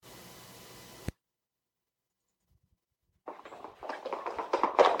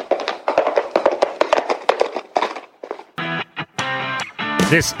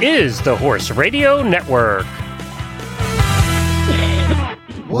This is the Horse Radio Network.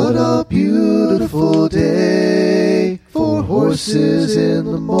 What a beautiful day for horses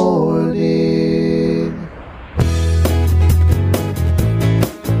in the morning.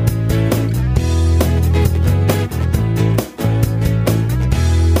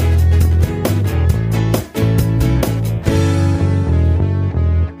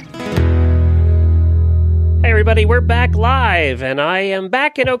 Hey everybody, we're back live, and I am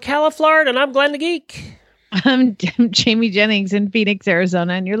back in Ocala, Florida, and I'm Glenn the Geek. I'm Jamie Jennings in Phoenix,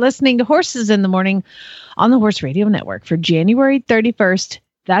 Arizona, and you're listening to Horses in the Morning on the Horse Radio Network for January 31st.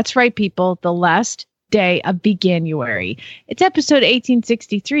 That's right, people, the last day of Veganuary. It's episode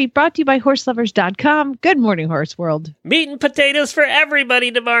 1863, brought to you by horselovers.com. Good morning, Horse World. Meat and potatoes for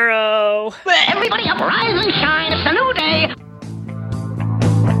everybody tomorrow. Everybody up, rise and shine. It's a new day.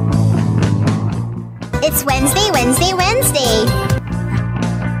 It's Wednesday.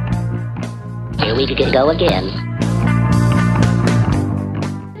 Here we go again.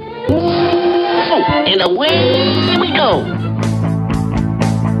 Oh, and away we go.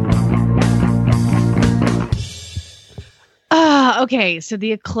 Okay, so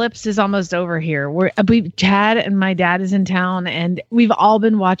the eclipse is almost over here. Chad and my dad is in town, and we've all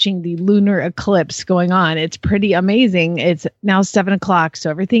been watching the lunar eclipse going on. It's pretty amazing. It's now 7:00,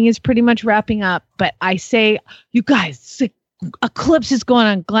 so everything is pretty much wrapping up. But I say, you guys, the eclipse is going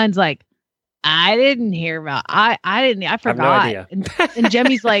on. Glenn's like, I didn't hear about. I forgot. I have no idea. And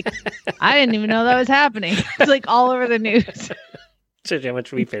Jemmy's like, I didn't even know that was happening. It's like all over the news. Shows you how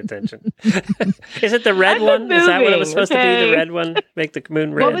much we pay attention. Is it the red one? Is that what it was supposed to be? The red one? Make the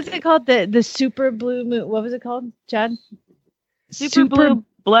moon red? What was it called? The super blue moon. What was it called, Chad? Super blue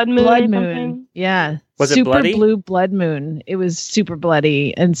blood moon. Blood moon. Yeah. Was it super bloody? Blue blood moon. It was super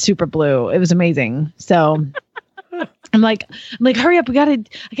bloody and super blue. It was amazing. So I'm like, hurry up! I gotta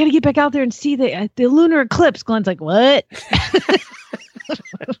get back out there and see the lunar eclipse. Glenn's like, what?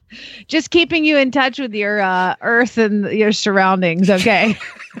 Just keeping you in touch with your earth and your surroundings, okay?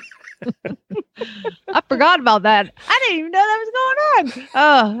 I forgot about that. I didn't even know that was going on.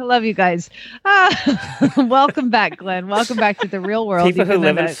 Oh, I love you guys. Welcome back, Glenn. Welcome back to the real world. People who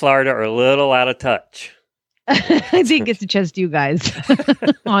live in Florida are a little out of touch. I think it's just you guys,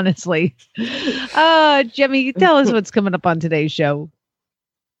 honestly. Jimmy, tell us what's coming up on today's show.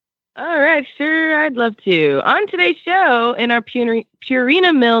 All right, sure, I'd love to. On today's show, in our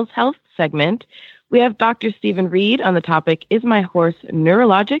Purina Mills Health segment, we have Dr. Stephen Reed on the topic, Is My Horse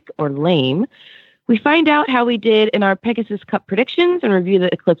Neurologic or Lame? We find out how we did in our Pegasus Cup predictions and review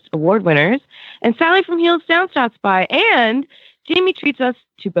the Eclipse Award winners. And Sally from Heels Down stops by, and Jamie treats us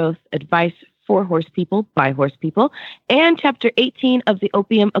to both advice for horse people by horse people and Chapter 18 of the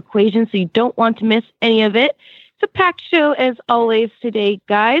Opium Equation, so you don't want to miss any of it. It's a packed show as always today,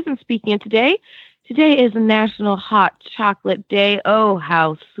 guys. And speaking of today is National Hot Chocolate Day. Oh,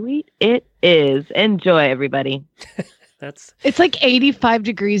 how sweet it is. Enjoy, everybody. It's like 85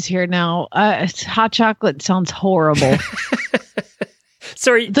 degrees here now. Hot chocolate sounds horrible.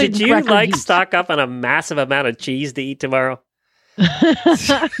 Sorry, did you heat. stock up on a massive amount of cheese to eat tomorrow?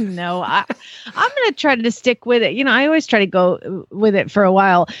 No, I'm going to try to stick with it. You know, I always try to go with it for a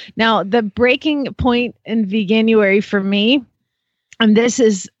while. Now, the breaking point in Veganuary for me, and this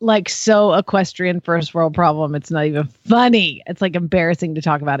is like so equestrian first world problem. It's not even funny. It's like embarrassing to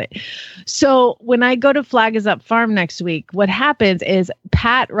talk about it. So when I go to Flag Is Up Farm next week, what happens is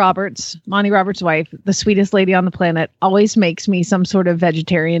Pat Roberts, Monty Roberts' wife, the sweetest lady on the planet, always makes me some sort of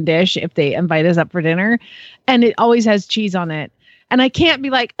vegetarian dish if they invite us up for dinner. And it always has cheese on it. And I can't be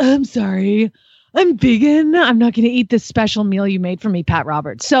like, I'm sorry, I'm vegan. I'm not going to eat this special meal you made for me, Pat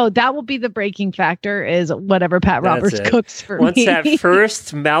Roberts. So that will be the breaking factor is whatever Pat Roberts cooks for me. Once that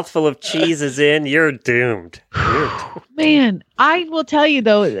first mouthful of cheese is in, you're doomed. Man, I will tell you,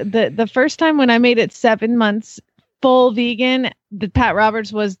 though, the first time when I made it 7 months full vegan, the Pat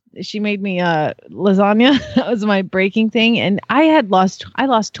Roberts she made me lasagna. That was my breaking thing. And I lost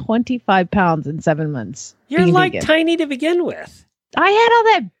 25 pounds in 7 months. You're like vegan. tiny to begin with. I had all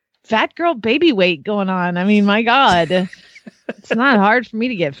that fat girl baby weight going on. I mean, my God, it's not hard for me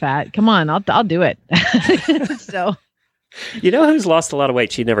to get fat. Come on, I'll do it. So, you know who's lost a lot of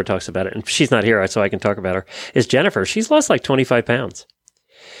weight? She never talks about it, and she's not here, so I can talk about her. Is Jennifer? She's lost like 25 pounds.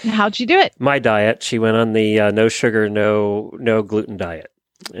 How'd she do it? My diet. She went on the no sugar, no gluten diet.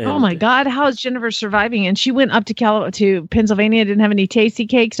 Oh my God, how is Jennifer surviving? And she went up to Pennsylvania, didn't have any tasty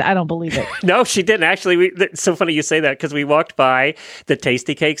cakes. I don't believe it. No, she didn't. Actually, it's so funny you say that because we walked by the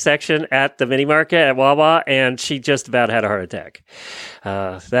tasty cake section at the mini market at Wawa, and she just about had a heart attack.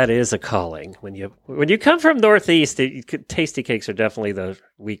 That is a calling. When you come from Northeast, tasty cakes are definitely the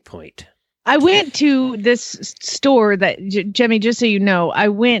weak point. I went to this store that, Jemmy, just so you know, I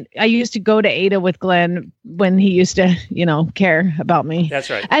used to go to Ada with Glenn when he used to, care about me. That's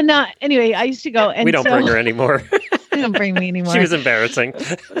right. And anyway, I used to go. And we don't bring her anymore. They don't bring me anymore. She was embarrassing.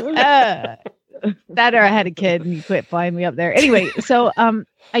 That or I had a kid and you quit flying me up there. Anyway, so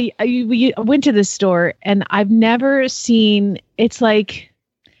we went to this store and I've never seen, it's like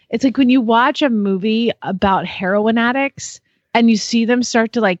when you watch a movie about heroin addicts, and you see them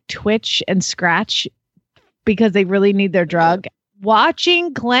start to like twitch and scratch because they really need their drug.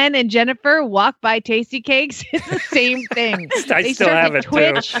 Watching Glenn and Jennifer walk by Tasty Cakes is the same thing. They still have it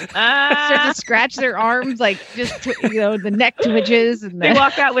twitch, too. Start to scratch their arms, like just the neck twitches, and they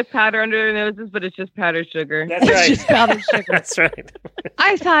walk out with powder under their noses, but it's just powdered sugar. That's right. It's just powdered sugar. That's right.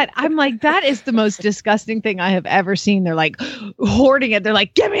 I'm like, that is the most disgusting thing I have ever seen. They're like hoarding it. They're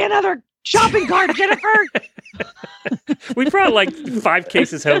like, give me another shopping cart, Jennifer. We brought like 5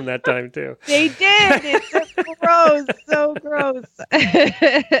 cases home that time too. They did. It's so gross.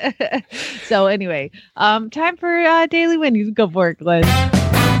 So anyway, time for Daily Win. You can go for it, Glenn.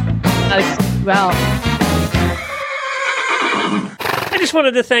 I just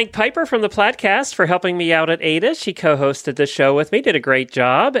wanted to thank Piper from the Platcast for helping me out at Ada. She co-hosted the show with me, did a great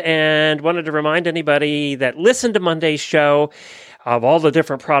job, and wanted to remind anybody that listened to Monday's show of all the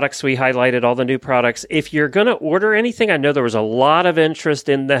different products we highlighted, all the new products. If you're going to order anything, I know there was a lot of interest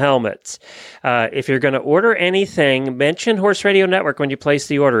in the helmets. If you're going to order anything, mention Horse Radio Network when you place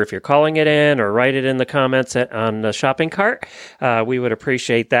the order. If you're calling it in or write it in the comments on the shopping cart, we would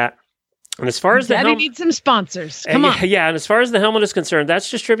appreciate that. And as far as Daddy needs some sponsors. Come on. Yeah, and as far as the helmet is concerned,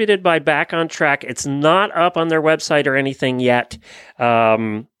 that's distributed by Back on Track. It's not up on their website or anything yet.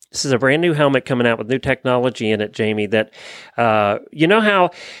 This is a brand new helmet coming out with new technology in it, Jamie, that, you know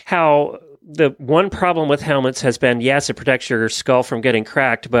how the one problem with helmets has been, yes, it protects your skull from getting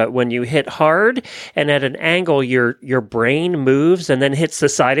cracked, but when you hit hard and at an angle, your brain moves and then hits the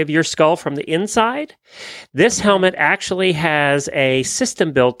side of your skull from the inside. This helmet actually has a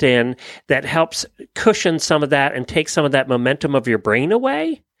system built in that helps cushion some of that and take some of that momentum of your brain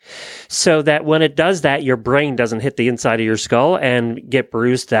away. So that when it does that, your brain doesn't hit the inside of your skull and get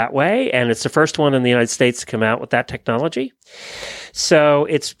bruised that way. And it's the first one in the United States to come out with that technology. So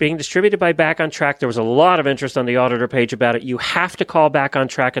it's being distributed by Back on Track. There was a lot of interest on the auditor page about it. You have to call Back on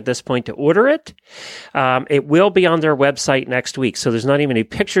Track at this point to order it. It will be on their website next week. So there's not even any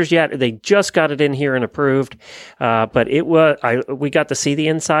pictures yet. They just got it in here and approved. But we got to see the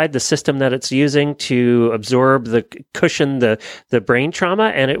inside, the system that it's using to absorb cushion the brain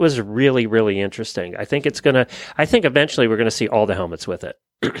trauma. And it was really, really interesting. I think eventually we're going to see all the helmets with it.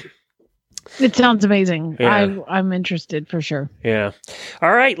 It sounds amazing. Yeah. I'm interested for sure. Yeah.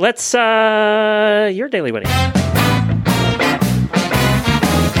 All right. Let's, your daily winning.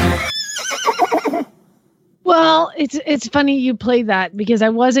 Well, it's funny you play that because I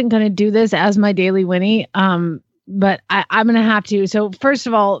wasn't going to do this as my daily Winnie, but I'm going to have to. So first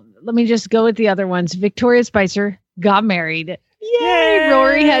of all, let me just go with the other ones. Victoria Spicer got married. Yay!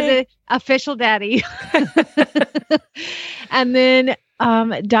 Rory has an official daddy. And then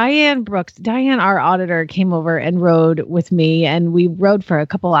Diane Brooks, our auditor, came over and rode with me, and we rode for a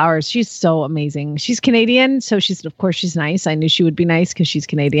couple hours. She's so amazing. She's Canadian, so she's nice. I knew she would be nice because she's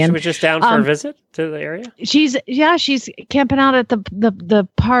Canadian. She was just down for a visit to the area. She's camping out at the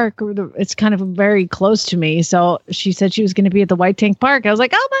park. It's kind of very close to me, so she said she was going to be at the White Tank Park. I was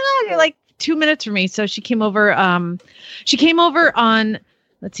like, oh my God, you're like 2 minutes from me. So she came over. She came over on,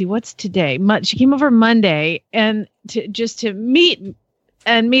 let's see, what's today? She came over Monday and to meet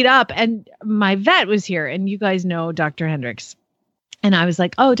up, and my vet was here, and you guys know Dr. Hendricks. And I was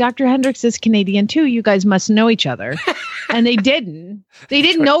like, oh, Dr. Hendricks is Canadian too. You guys must know each other. And they didn't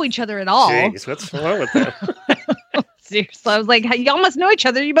know each other at all. Jeez, what's wrong with that? Seriously, I was like, y'all must know each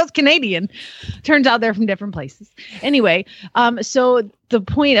other. You're both Canadian. Turns out they're from different places. Anyway, so the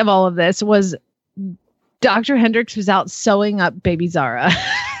point of all of this was Dr. Hendricks was out sewing up baby Zara.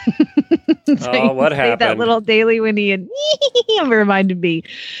 So what happened? That little daily Winnie and reminded me.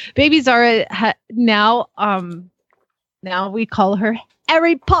 Baby Zara now we call her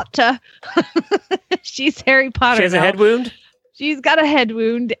Harry Potter. She's Harry Potter. She has a head wound? She's got a head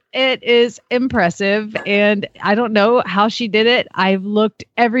wound. It is impressive. And I don't know how she did it. I've looked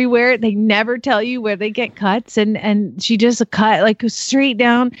everywhere. They never tell you where they get cuts. And she just cut like straight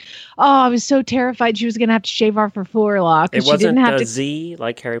down. Oh, I was so terrified she was going to have to shave off her forelock. It wasn't a Z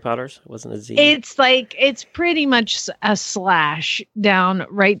like Harry Potter's? It wasn't a Z? It's pretty much a slash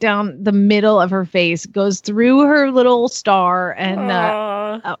right down the middle of her face. Goes through her little star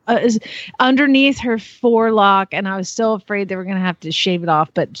and underneath her forelock. And I was so afraid they were going to have to shave it off.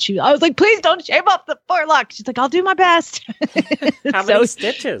 But I was like, please don't shave off the forelock. She's like, I'll do my best. How many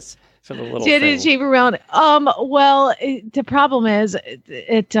stitches for the little she didn't shave around. Well, the problem is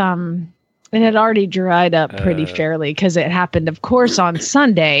it had already dried up pretty fairly because it happened, of course, on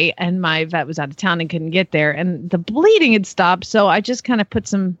Sunday, and my vet was out of town and couldn't get there, and the bleeding had stopped. So I just kind of put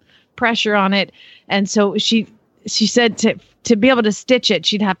some pressure on it, and so she said to be able to stitch it,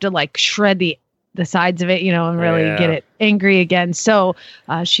 she'd have to like shred the sides of it, and really get it angry again. So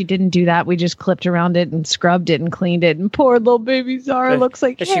she didn't do that. We just clipped around it and scrubbed it and cleaned it. And poor little baby Zara looks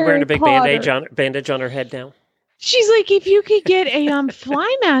like Is she wearing a big bandage on her head now? She's like, if you could get a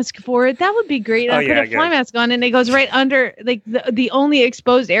fly mask for it, that would be great. I put a fly mask on, and it goes right under, like the only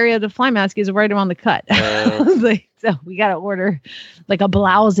exposed area of the fly mask is right around the cut. So we got to order like a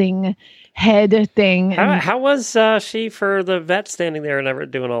blousing head thing. How was she for the vet standing there and never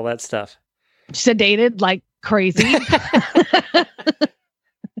doing all that stuff? Sedated like crazy.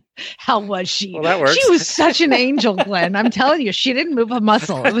 How was she? Well, that works. She was such an angel, Glenn. I'm telling you, she didn't move a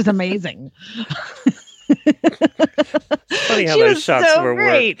muscle. It was amazing. Funny how those shots were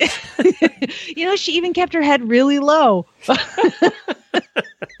great. She even kept her head really low.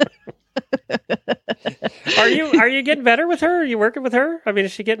 Are you getting better with her? Are you working with her? I mean,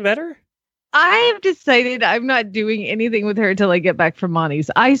 is she getting better? I have decided I'm not doing anything with her until I get back from Monty's.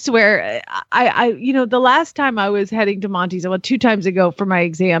 I swear, the last time I was heading to Monty's, 2 times ago for my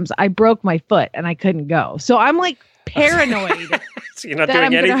exams, I broke my foot and I couldn't go. So I'm like paranoid. So you're not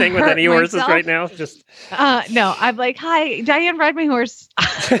doing anything with any horses right now? Just no. I'm like, hi, Diane, ride my horse.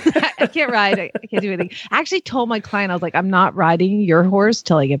 I can't ride. I can't do anything. I actually told my client, I was like, I'm not riding your horse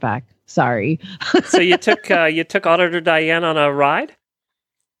till I get back. Sorry. So you took Auditor Diane on a ride?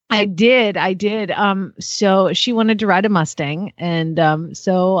 I did. So she wanted to ride a Mustang, and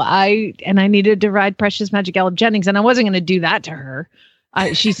so I needed to ride Precious Magic Ella Jennings, and I wasn't going to do that to her.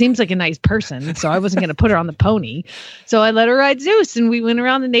 She seems like a nice person, so I wasn't going to put her on the pony. So I let her ride Zeus, and we went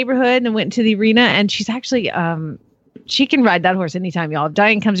around the neighborhood and went to the arena, and she's actually she can ride that horse anytime, y'all. If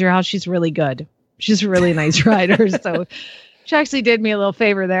Diane comes to your house, she's really good. She's a really nice rider, so she actually did me a little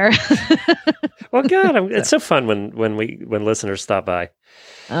favor there. Well, good. It's so fun when listeners stop by.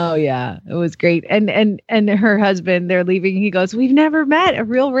 Oh yeah, it was great. And her husband, they're leaving. He goes, "We've never met a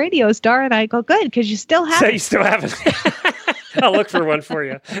real radio star." And I go, "Good, because you still haven't." So you still haven't. I'll look for one for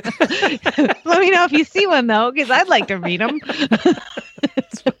you. Let me know if you see one though, because I'd like to meet him.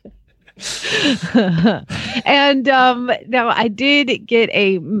 And now I did get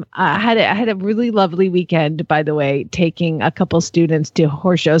I had a really lovely weekend, by the way, taking a couple students to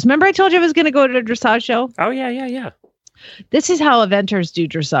horse shows. Remember I told you I was going to go to a dressage show? Oh yeah. This is how eventers do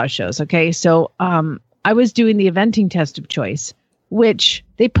dressage shows. Okay. So, I was doing the eventing test of choice, which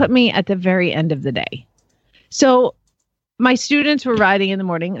they put me at the very end of the day. So my students were riding in the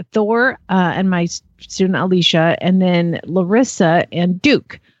morning, Thor, and my student Alicia, and then Larissa and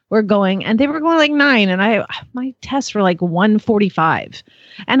Duke were going, and they were going like 9. And my tests were like 1:45.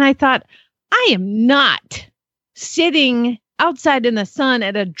 And I thought, I am not sitting outside in the sun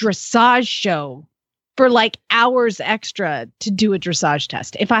at a dressage show for like hours extra to do a dressage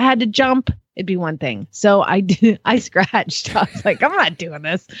test. If I had to jump, it'd be one thing. So I scratched. I was like, I'm not doing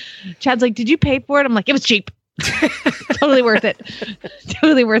this. Chad's like, did you pay for it? I'm like, it was cheap. Totally worth it.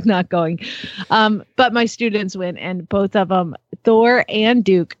 Totally worth not going. But my students went, and both of them, Thor and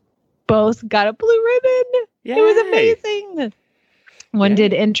Duke, both got a blue ribbon. Yay. It was amazing. One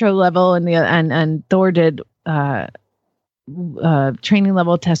did intro level, and Thor did training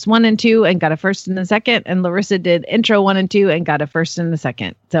level test 1 and 2 and got a first and a second, and Larissa did intro 1 and 2 and got a first and a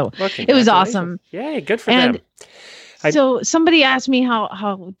second. So it was awesome. Yay, good for them. So somebody asked me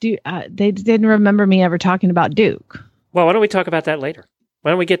how they didn't remember me ever talking about Duke. Well, why don't we talk about that later? Why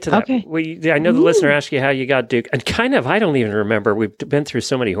don't we get to that? Okay. I know the listener asked you how you got Duke, and I don't even remember. We've been through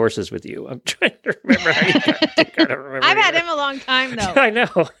so many horses with you. I'm trying to remember how you got Duke. I don't remember. I've had him a long time, though. I know.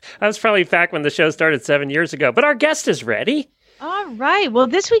 I was probably back when the show started 7 years ago, but our guest is ready. All right. Well,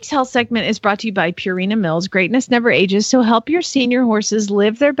 this week's health segment is brought to you by Purina Mills. Greatness never ages, so help your senior horses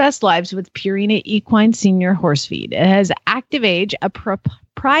live their best lives with Purina Equine Senior Horse Feed. It has Active Age, a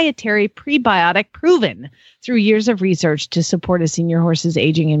proprietary prebiotic proven through years of research to support a senior horse's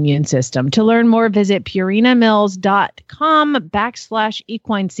aging immune system. To learn more, visit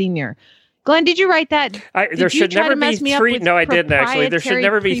purinamills.com/equine senior. Glenn, did you write that? There should never be three. No, I didn't actually. There should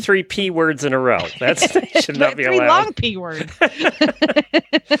never be three P words in a row. That should not be allowed. Three long P words.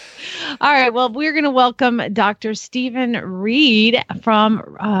 All right. Well, we're going to welcome Dr. Stephen Reed from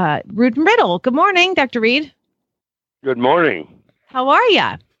Root and Riddle. Good morning, Dr. Reed. Good morning. How are you?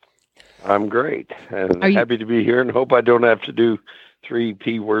 I'm great. And happy to be here and hope I don't have to do 3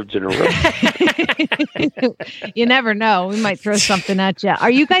 P words in a row. You never know. We might throw something at you. Are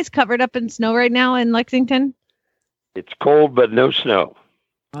you guys covered up in snow right now in Lexington? It's cold, but no snow.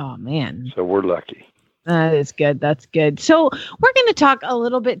 Oh, man. So we're lucky. That is good. That's good. So we're going to talk a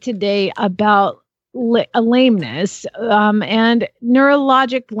little bit today about lameness and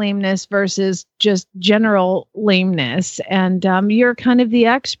neurologic lameness versus just general lameness. And you're kind of the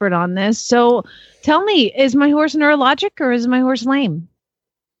expert on this. So tell me, is my horse neurologic or is my horse lame?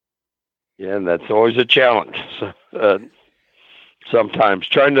 Yeah, and that's always a challenge. Sometimes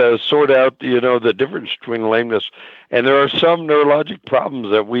trying to sort out, the difference between lameness. And there are some neurologic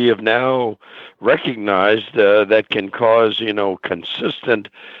problems that we have now recognized that can cause, consistent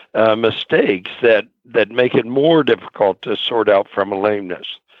mistakes that make it more difficult to sort out from a lameness.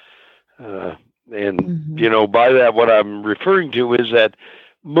 By that, what I'm referring to is that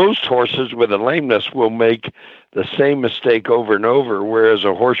most horses with a lameness will make the same mistake over and over, whereas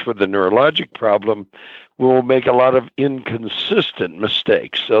a horse with a neurologic problem will make a lot of inconsistent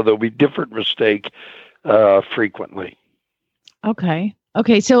mistakes. So there'll be different mistakes frequently. Okay.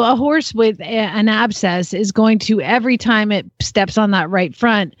 So a horse with an abscess is going to, every time it steps on that right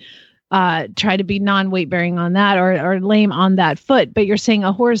front, try to be non-weight bearing on that or lame on that foot. But you're saying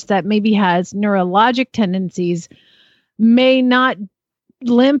a horse that maybe has neurologic tendencies may not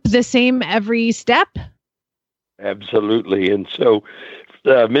limp the same every step? Absolutely. And so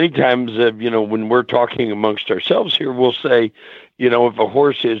many times, when we're talking amongst ourselves here, we'll say, if a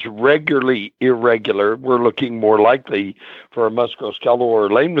horse is regularly irregular, we're looking more likely for a musculoskeletal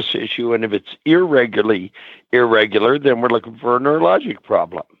or lameness issue. And if it's irregularly irregular, then we're looking for a neurologic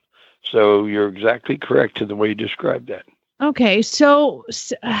problem. So you're exactly correct in the way you described that. Okay. So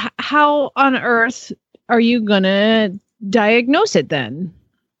how on earth are you going to diagnose it then?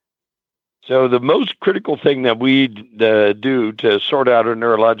 So the most critical thing that we do to sort out a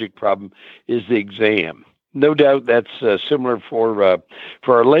neurologic problem is the exam. No doubt that's similar for a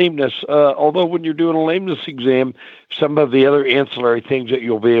lameness, although when you're doing a lameness exam, some of the other ancillary things that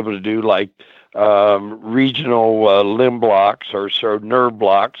you'll be able to do, like regional limb blocks or nerve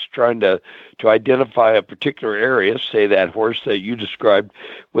blocks, trying to identify a particular area, say that horse that you described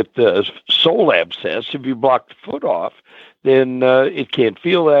with the sole abscess, if you block the foot off, then it can't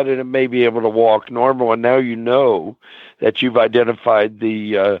feel that and it may be able to walk normal. And now you know that you've identified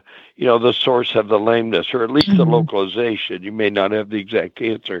the source of the lameness, or at least the localization. You may not have the exact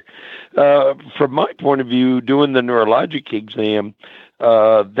answer. From my point of view, doing the neurologic exam,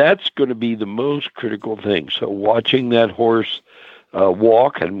 that's going to be the most critical thing. So watching that horse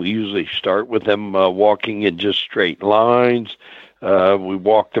walk, and we usually start with them walking in just straight lines. We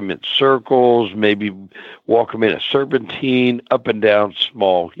walk them in circles, maybe walk them in a serpentine, up and down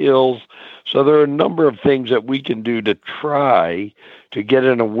small hills. So there are a number of things that we can do to try to get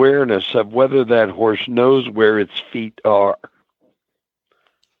an awareness of whether that horse knows where its feet are.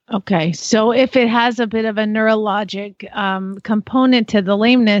 Okay, so if it has a bit of a neurologic component to the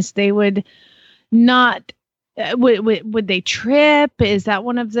lameness, they would not. Would they trip? Is that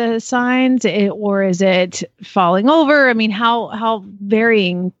one of the signs, or is it falling over? I mean, how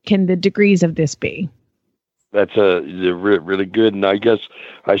varying can the degrees of this be? That's really good, and I guess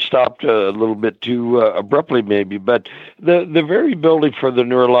I stopped a little bit too abruptly, maybe. But the variability for the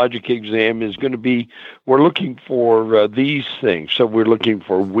neurologic exam is going to be, we're looking for these things. So we're looking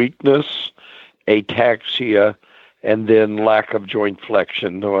for weakness, ataxia, and then lack of joint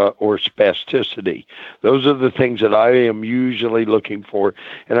flexion or spasticity. Those are the things that I am usually looking for,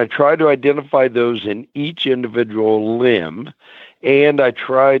 and I try to identify those in each individual limb, and I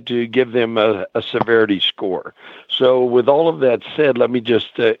try to give them a severity score. So with all of that said, let me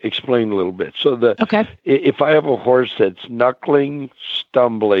just explain a little bit. So if I have a horse that's knuckling,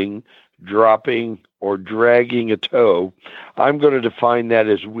 stumbling, dropping, or dragging a toe, I'm going to define that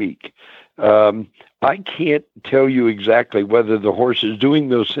as weak. I can't tell you exactly whether the horse is doing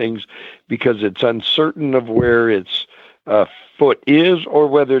those things because it's uncertain of where its foot is or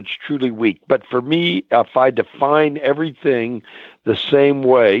whether it's truly weak. But for me, if I define everything the same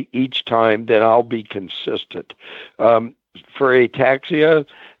way each time, then I'll be consistent. for ataxia,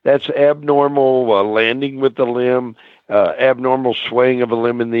 that's abnormal landing with the limb, abnormal swaying of a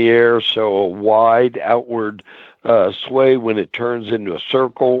limb in the air, so a wide outward sway when it turns into a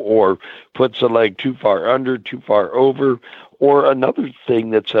circle or puts a leg too far under, too far over. Or another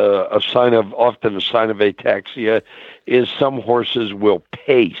thing that's often a sign of ataxia is some horses will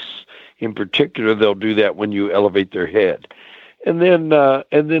pace. In particular, they'll do that when you elevate their head. And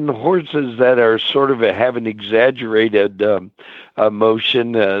then horses that are sort of have an exaggerated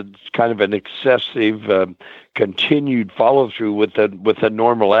motion, kind of an excessive continued follow through with a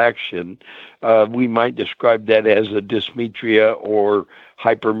normal action, we might describe that as a dysmetria or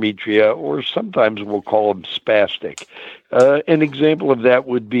hypermetria, or sometimes we'll call them spastic. An example of that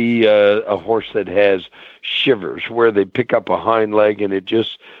would be a horse that has shivers, where they pick up a hind leg and it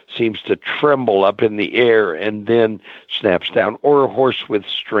just seems to tremble up in the air and then snaps down, or a horse with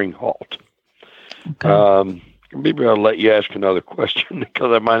string halt. Okay. Maybe I'll let you ask another question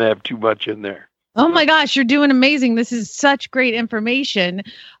because I might have too much in there. Oh my gosh, you're doing amazing. This is such great information.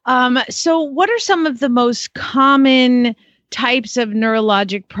 So what are some of the most common types of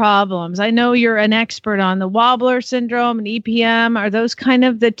neurologic problems? I know you're an expert on the wobbler syndrome and EPM. Are those kind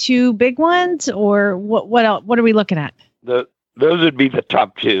of the two big ones, or what else? What are we looking at? Those would be the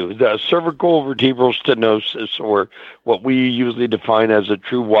top two. The cervical vertebral stenosis, or what we usually define as a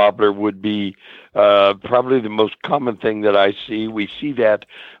true wobbler, would be probably the most common thing that I see. We see that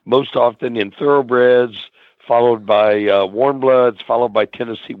most often in thoroughbreds, followed by warm bloods, followed by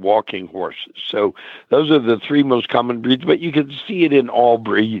Tennessee walking horses. So those are the three most common breeds, but you can see it in all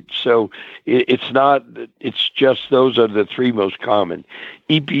breeds. So it's just those are the three most common.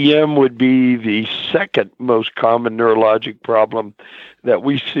 EPM would be the second most common neurologic problem that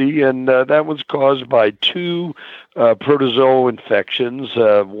we see, and that was caused by two protozoal infections.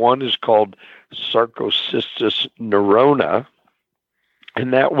 One is called Sarcocystis neurona,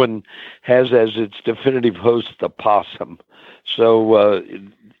 and that one has as its definitive host the possum. So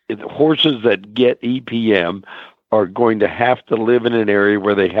horses that get EPM are going to have to live in an area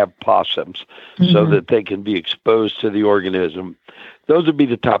where they have possums so that they can be exposed to the organism. Those would be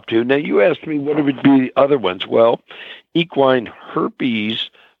the top two. Now, you asked me what would be the other ones. Well, equine herpes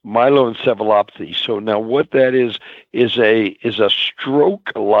myeloencephalopathy. So now what that is a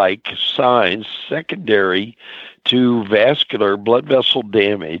stroke-like sign secondary to vascular blood vessel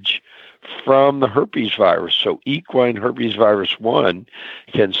damage from the herpes virus. So equine herpes virus 1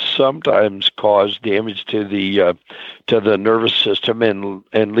 can sometimes cause damage to the nervous system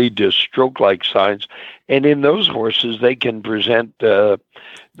and lead to stroke-like signs. And in those horses, they can present, they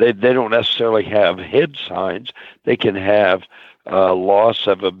don't necessarily have head signs. They can have loss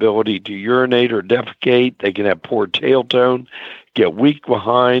of ability to urinate or defecate. They can have poor tail tone, get weak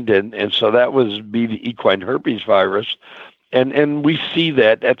behind, and so that would be the equine herpes virus. And we see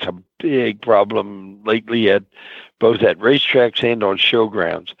that's a big problem lately both at racetracks and on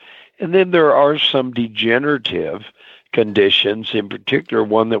showgrounds. And then there are some degenerative conditions, in particular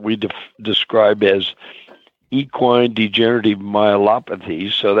one that we describe as equine degenerative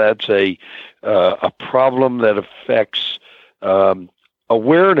myelopathy. So that's a problem that affects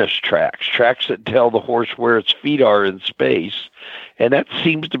awareness tracks that tell the horse where its feet are in space, and that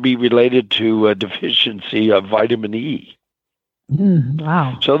seems to be related to a deficiency of vitamin E.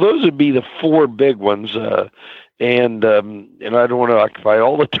 Wow. So those would be the four big ones, and I don't want to occupy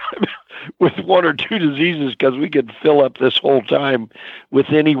all the time with one or two diseases because we could fill up this whole time with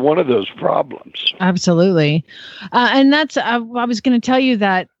any one of those problems. Absolutely. And that's, I was going to tell you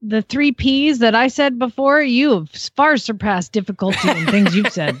that the 3 Ps that I said before, you have far surpassed difficulty in things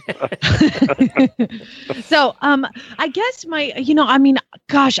you've said. So, I guess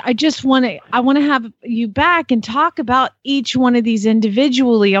I just want to have you back and talk about each one of these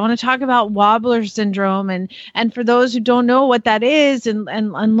individually. I want to talk about wobbler syndrome and for those who don't know what that is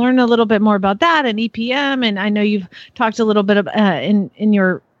and learn a little bit more about that and EPM. And I know you've talked a little bit of, in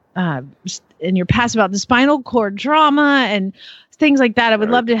your past about the spinal cord trauma and things like that. I would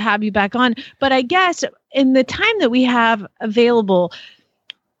love to have you back on, but I guess in the time that we have available,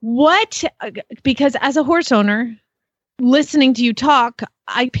 because as a horse owner, listening to you talk,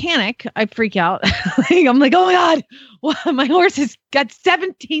 I panic, I freak out. I'm like, oh my God, my horse has got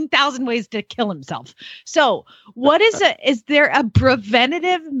 17,000 ways to kill himself. So is there a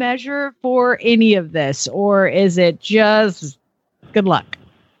preventative measure for any of this, or is it just good luck?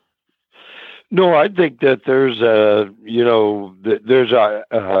 No, I think that there's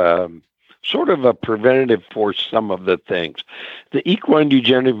sort of a preventative for some of the things. The equine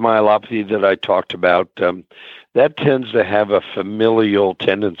degenerative myelopathy that I talked about, that tends to have a familial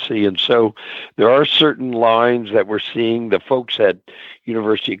tendency. And so there are certain lines that we're seeing. The folks at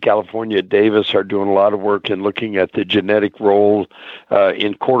University of California at Davis are doing a lot of work in looking at the genetic role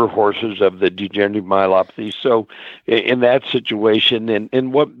in quarter horses of the degenerative myelopathy. So in that situation,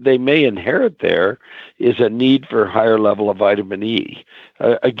 and what they may inherit there is a need for a higher level of vitamin E.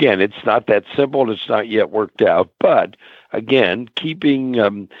 Again, it's not that simple. It's not yet worked out. But again,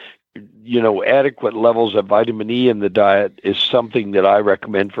 keeping adequate levels of vitamin E in the diet is something that I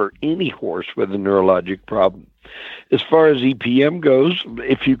recommend for any horse with a neurologic problem. As far as EPM goes,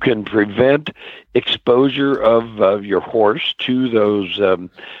 if you can prevent exposure of your horse to those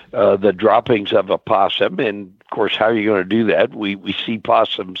the droppings of a possum, and of course, how are you going to do that? We see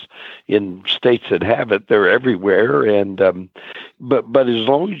possums in states that have it; they're everywhere. And but as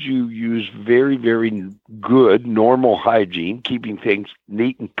long as you use very, very good normal hygiene, keeping things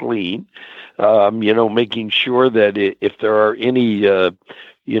neat and clean, making sure that if there are any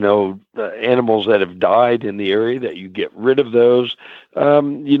animals that have died in the area, that you get rid of those.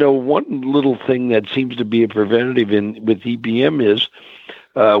 One little thing that seems to be a preventative with EPM is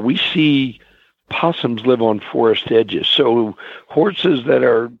we see possums live on forest edges. So horses that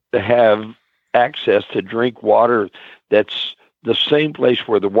have access to drink water that's the same place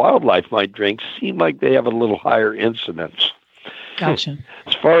where the wildlife might drink seem like they have a little higher incidence. Gotcha.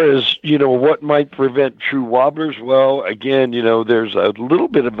 As far as, what might prevent true wobblers, well, again, there's a little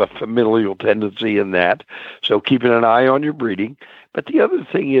bit of a familial tendency in that. So keeping an eye on your breeding. But the other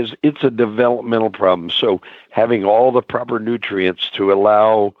thing is it's a developmental problem. So having all the proper nutrients to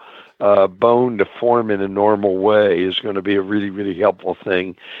allow bone to form in a normal way is going to be a really, really helpful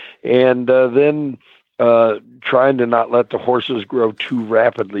thing. And then trying to not let the horses grow too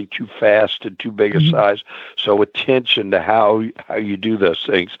rapidly, too fast, and too big a size. So attention to how you do those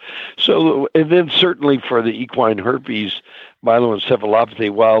things. So, and then certainly for the equine herpes myeloencephalopathy,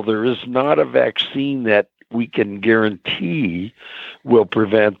 while there is not a vaccine that we can guarantee will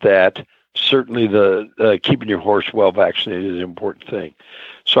prevent that, certainly the keeping your horse well vaccinated is an important thing.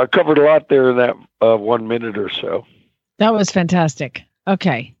 So I covered a lot there in that 1 minute or so. That was fantastic.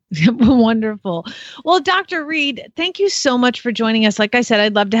 Okay. Wonderful. Well, Dr. Reed, thank you so much for joining us. Like I said,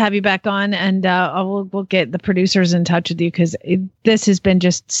 I'd love to have you back on, and we'll get the producers in touch with you because this has been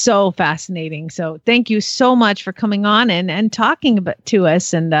just so fascinating. So thank you so much for coming on and talking to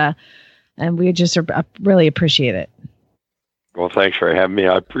us, and we just really appreciate it. Well, thanks for having me.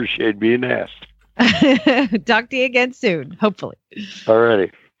 I appreciate being asked. Talk to you again soon, hopefully. All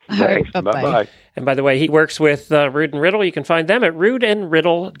righty. All right, bye-bye. And by the way, he works with Rude and Riddle. You can find them at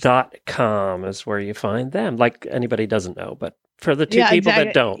rudeandriddle.com is where you find them. Like anybody doesn't know, but for the two people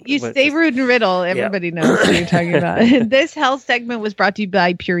that don't. You say Rude and Riddle, everybody knows what you're talking about. This health segment was brought to you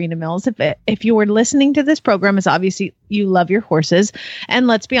by Purina Mills. If you were listening to this program, it's obviously you love your horses. And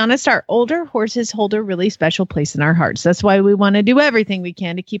let's be honest, our older horses hold a really special place in our hearts. That's why we want to do everything we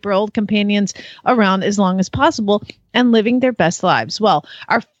can to keep our old companions around as long as possible and living their best lives. Well,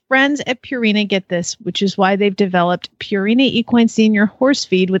 our friends at Purina get this, which is why they've developed Purina Equine Senior Horse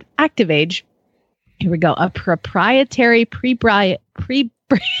Feed with ActiveAge. Here we go. A proprietary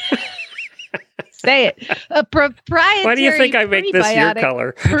say it. A proprietary. Why do you think I make this your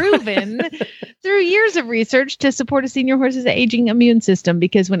color? Proven through years of research to support a senior horse's aging immune system,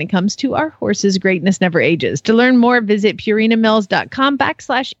 because when it comes to our horses, greatness never ages. To learn more, visit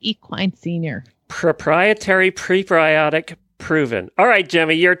purinamills.com/equine senior. Proprietary prebiotic proven. All right,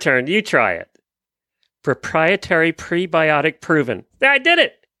 Jimmy, your turn. You try it. Proprietary prebiotic proven. I did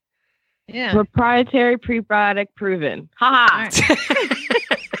it. Yeah. Proprietary prebiotic proven. Ha ha.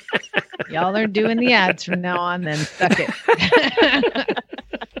 Y'all are doing the ads from now on, then suck it.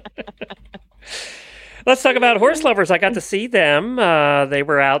 Let's talk about horse lovers. I got to see them. They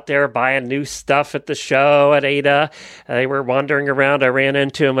were out there buying new stuff at the show at ADA. They were wandering around. I ran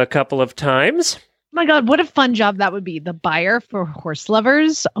into them a couple of times. My God, what a fun job that would be. The buyer for horse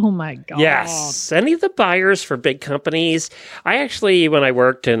lovers. Oh my God. Yes. Any of the buyers for big companies. I actually, when I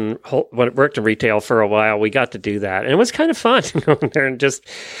worked in retail for a while, we got to do that. And it was kind of fun going there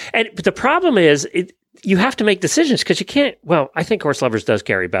but the problem is you have to make decisions because you can't, I think Horse Lovers does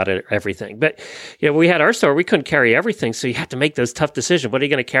carry about everything, but we had our store, we couldn't carry everything. So you have to make those tough decisions. What are you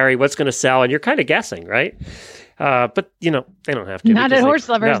going to carry? What's going to sell? And you're kind of guessing, right? But they don't have to. Not at Horse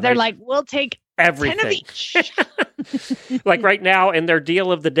Lovers. No, they're like, we'll take everything. 10 of each. Like right now in their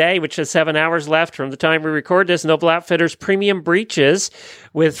deal of the day, which is 7 hours left from the time we record this, Noble Outfitters premium breeches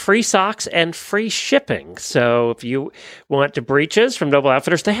with free socks and free shipping. So if you want the breeches from Noble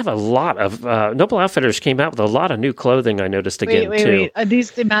Outfitters, they have a lot of, Noble Outfitters came out with a lot of new clothing, I noticed again, too. Wait. Are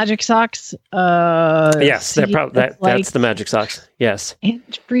these the magic socks? Yes, they're that's the magic socks. Yes. And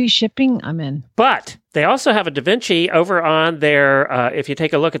free shipping, I'm in. But they also have a Da Vinci over on their, if you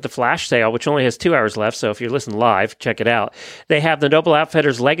take a look at the flash sale, which only has 2 hours left, so if you listen live, check it out. They have the Noble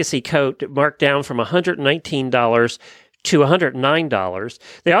Outfitters Legacy Coat marked down from $119 to $109.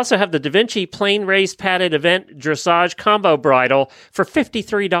 They also have the Da Vinci Plain Raised Padded Event Dressage Combo Bridle for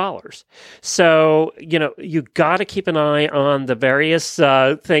 $53. So, you got to keep an eye on the various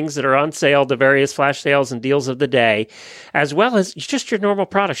things that are on sale, the various flash sales and deals of the day, as well as just your normal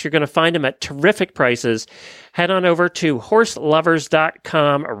products. You're going to find them at terrific prices. Head on over to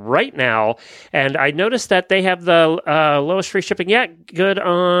horselovers.com right now. And I noticed that they have the lowest free shipping yet. Good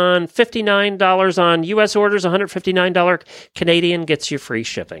on $59 on U.S. orders, $159 Canadian gets you free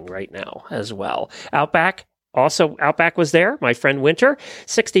shipping right now as well. Outback was there. My friend Winter,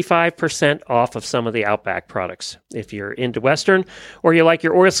 65% off of some of the Outback products. If you're into Western or you like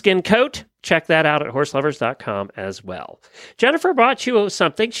your oilskin coat, check that out at horselovers.com as well. Jennifer brought you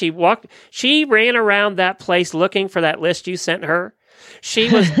something. She ran around that place looking for that list you sent her. She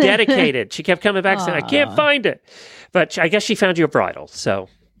was dedicated. She kept coming back saying, I can't find it. But I guess she found you a bridle. So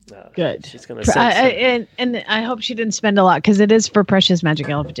good. She's going to and I hope she didn't spend a lot because it is for Precious Magic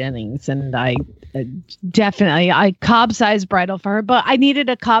Elf Jennings. And I definitely cob size bridle for her, but I needed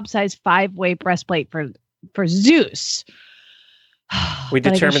a cob size 5-way breastplate for Zeus. We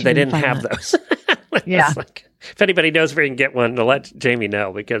determined they didn't have those. Yeah. If anybody knows where you can get one, to let Jamie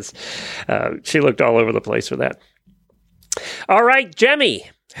know because she looked all over the place for that. All right, Jemmy,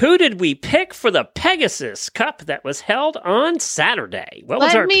 who did we pick for the Pegasus Cup that was held on Saturday? What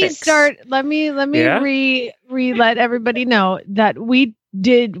was our picks? Let me let everybody know that we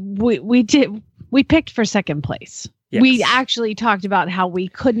picked for second place. Yes. We actually talked about how we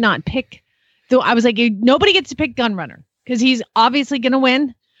could not pick. Though I was like, nobody gets to pick Gunrunner because he's obviously going to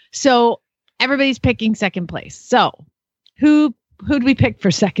win. So everybody's picking second place. So who'd we pick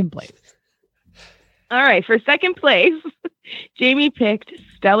for second place? All right, for second place, Jamie picked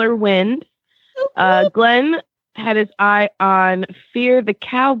Stellar Wind. Glenn had his eye on Fear the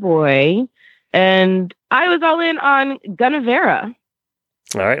Cowboy, and I was all in on Gunavera.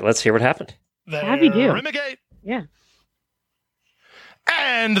 All right, let's hear what happened. How'd you do? Renegade. Yeah.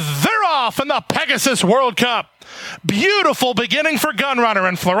 And they're off in the Pegasus World Cup. Beautiful beginning for Gunrunner,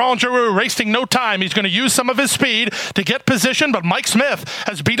 and Florent Giroux wasting no time. He's going to use some of his speed to get position, but Mike Smith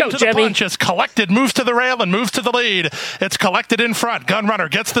has beat him to the punch. As Collected moves to the rail and moves to the lead. It's Collected in front. Gunrunner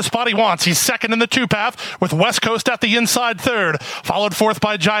gets the spot he wants. He's second in the 2-path with West Coast at the inside third. Followed fourth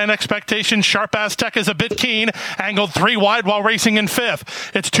by Giant Expectation. Sharp Aztec is a bit keen. Angled 3 wide while racing in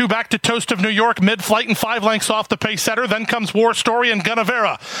fifth. It's 2 back to Toast of New York mid-flight and 5 lengths off the pace setter. Then comes War Story and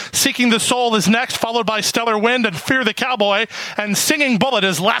Gunavera. Seeking the Soul is next, followed by Stellar Wind and Fear the Cowboy, and Singing Bullet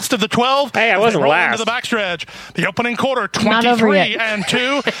is last of the 12. Hey, I wasn't last. Into the backstretch. The opening quarter, 23 and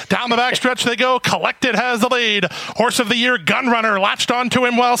 2. Down the backstretch they go. Collected has the lead. Horse of the Year, Gunrunner, latched onto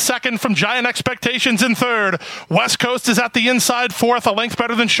him well second from Giant Expectations in third. West Coast is at the inside fourth, a length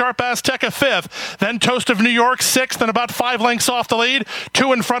better than Sharp Aztec fifth. Then Toast of New York sixth and about 5 lengths off the lead.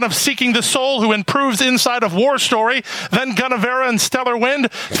 2 in front of Seeking the Soul, who improves inside of War Story. Then Gunavera and Stellar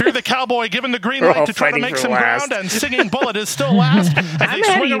Wind. Fear the Cowboy given the green light to try to make some ground, and Singing Bullet is still last as they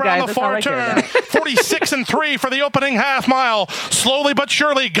swing around the far turn. 46 and 3 for the opening half mile. Slowly but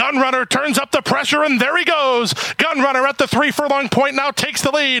surely, Gunrunner turns up the pressure, and there he goes. Gunrunner at the 3 furlong point now takes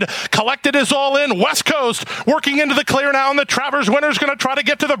the lead. Collected is all in. West Coast working into the clear now, and the Travers winner is going to try to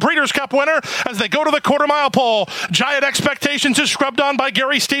get to the Breeders' Cup winner as they go to the quarter-mile pole. Giant Expectations is scrubbed on by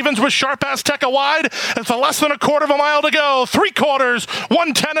Gary Stevens with Sharp Aztec wide. It's less than a quarter of a mile to go. 3/4,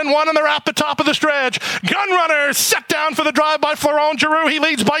 1:10 and 1, and they're at the top of the stretch. Gunrunner set down for the drive by Florent Giroux. He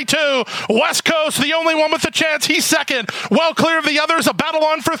leads by 2. West Coast, the only one with a chance. He's second. Well clear of the others. A battle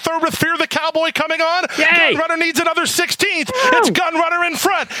on for third with Fear the Cowboy coming on. Yay. Gunrunner needs another 16th. It's Gunrunner in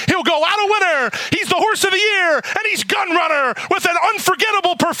front. He'll go out a winner. He's the horse of the year, and he's Gunrunner with an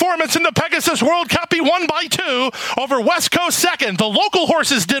unforgettable performance in the Pegasus World Cup. He won by 2 over West Coast second. The local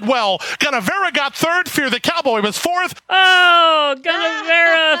horses did well. Gunavera got third. Fear the Cowboy was fourth. Oh,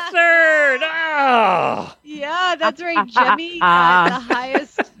 Gunavera third. Oh. Yeah, that's right, Jemmy. The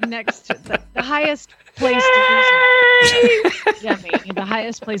highest placed loser. Jemmy, the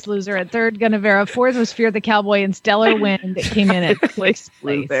highest placed loser at third, Gunavera. Fourth was Fear the Cowboy, and Stellar Wind that came in at sixth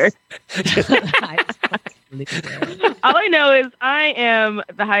place. All I know is I am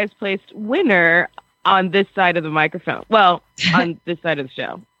the highest placed winner on this side of the microphone. Well, on this side of the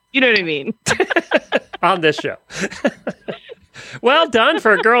show. You know what I mean? On this show. Well done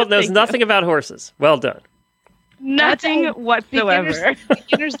for a girl that knows nothing about horses. Well done. Nothing whatsoever.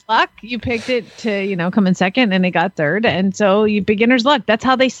 Beginner's luck. You picked it to, come in second and it got third. And so beginner's luck. That's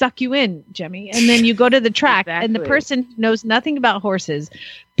how they suck you in, Jemmy. And then you go to the track and the person who knows nothing about horses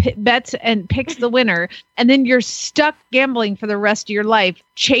bets and picks the winner. And then you're stuck gambling for the rest of your life,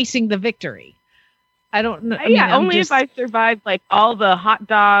 chasing the victory. I don't know. Only if I survive like all the hot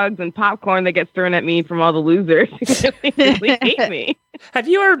dogs and popcorn that gets thrown at me from all the losers who really hate me. Have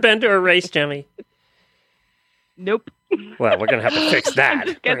you ever been to a race, Jemmy? Nope. Well, we're going to have to fix that. I'm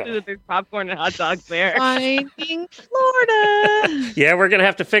just guessing that there's popcorn and hot dogs there. Finding Florida. Yeah, we're going to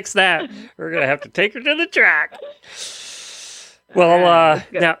have to fix that. We're going to have to take her to the track. Well,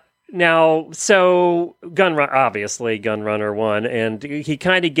 now, so obviously Gun Runner won, and he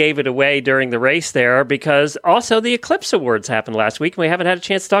kind of gave it away during the race there because also the Eclipse Awards happened last week, and we haven't had a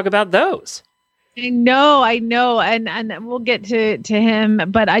chance to talk about those. I know, and we'll get to him,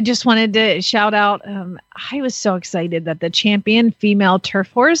 but I just wanted to shout out, I was so excited that the champion female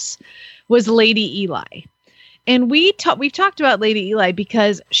turf horse was Lady Eli. And we've talked about Lady Eli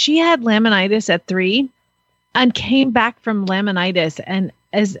because she had laminitis at 3 and came back from laminitis and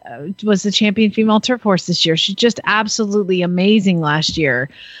was the champion female turf horse this year. She's just absolutely amazing last year.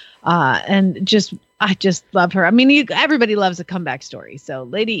 I just love her. I mean, everybody loves a comeback story. So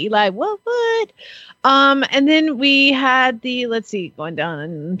Lady Eli, what? And then we had going down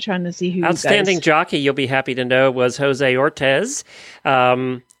and I'm trying to see who outstanding jockey. You'll be happy to know was Jose Ortiz,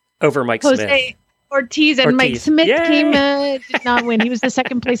 over Mike Smith. Ortiz and Mike Smith did not win. He was the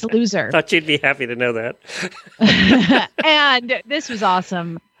second place loser. Thought you'd be happy to know that. And this was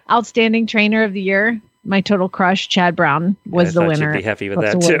awesome. Outstanding trainer of the year. My total crush, Chad Brown, was the winner. You'd be happy with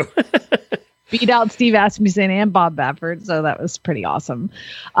that too. Beat out Steve Asmussen and Bob Baffert, so that was pretty awesome.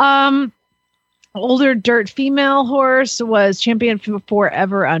 Older dirt female horse was champion for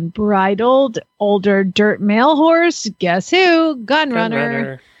Forever Unbridled. Older dirt male horse, guess who? Gun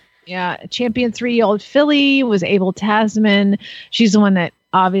Runner. Yeah, champion 3-year-old filly was Abel Tasman. She's the one that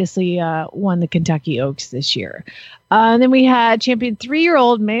obviously won the Kentucky Oaks this year. And then we had champion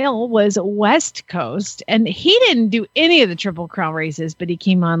 3-year-old male was West Coast, and he didn't do any of the Triple Crown races, but he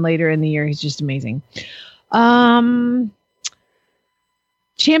came on later in the year. He's just amazing. Champion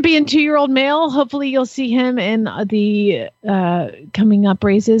 2-year-old male. Hopefully you'll see him in the coming up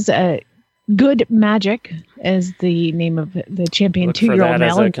races. Good Magic is the name of the champion. Look 2-year-old for that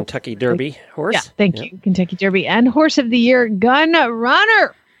male. As a Kentucky Derby horse. Yeah, thank you. Kentucky Derby and horse of the year, Gun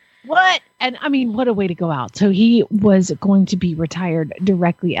Runner. What? And I mean, what a way to go out. So he was going to be retired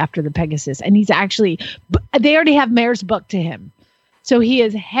directly after the Pegasus. And he's actually, they already have mares booked to him. So he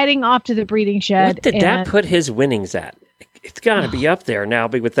is heading off to the breeding shed. What did that put his winnings at? It's got to be up there now,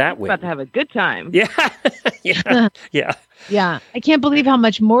 with that win. About to have a good time. Yeah. Yeah. Yeah. I can't believe how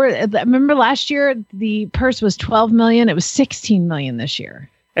much more. Remember last year, the purse was $12 million. It was $16 million this year.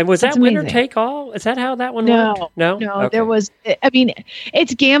 And was that winner take all? Is that how that one worked? No. Okay. There was, I mean,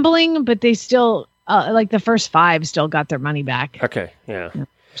 it's gambling, but they still, the first 5 still got their money back. Okay. Yeah.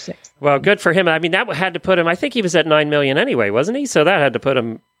 6. Well, good for him. I mean, that had to put him, I think he was at $9 million anyway, wasn't he? So that had to put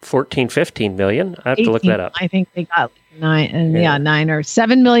him 14, 15 million. I have 18, to look that up. I think they got 9 or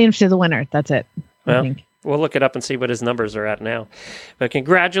 $7 million to the winner. That's it. I think. We'll look it up and see what his numbers are at now. But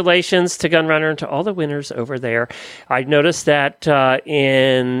congratulations to Gun Runner and to all the winners over there. I noticed that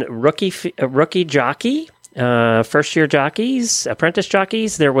in rookie jockey, first-year jockeys, apprentice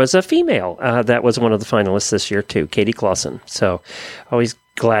jockeys, there was a female that was one of the finalists this year too, Katie Clausen. So always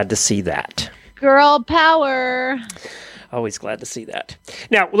glad to see that. Girl power. Always glad to see that.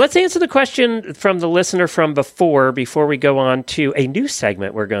 Now, let's answer the question from the listener from before we go on to a new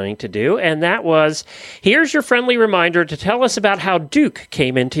segment we're going to do. And that was, here's your friendly reminder to tell us about how Duke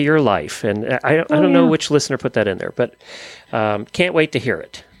came into your life. And I don't know which listener put that in there, but can't wait to hear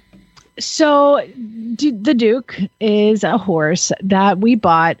it. So the Duke is a horse that we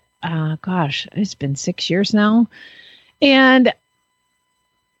bought, it's been 6 years now. And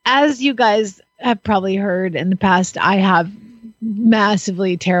as you guys have probably heard in the past, I have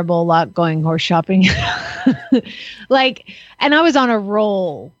massively terrible luck going horse shopping. And I was on a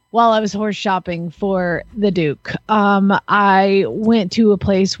roll while I was horse shopping for the Duke. I went to a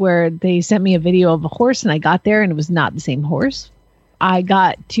place where they sent me a video of a horse and I got there and it was not the same horse. I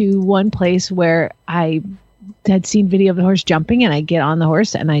got to one place where I had seen video of the horse jumping and I get on the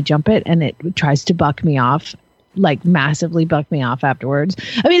horse and I jump it and it tries to buck me off. like massively buck me off afterwards.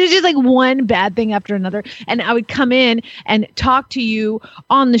 I mean, it's just like one bad thing after another. And I would come in and talk to you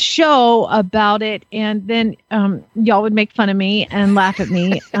on the show about it. And then y'all would make fun of me and laugh at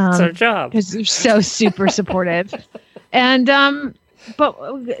me. It's our job. Because you're so super supportive. And, but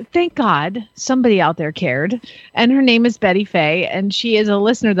thank God somebody out there cared. And her name is Betty Faye. And she is a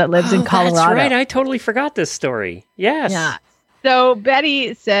listener that lives in Colorado. That's right. I totally forgot this story. Yes. Yeah. So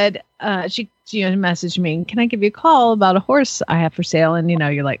Betty said, she messaged me, can I give you a call about a horse I have for sale? And,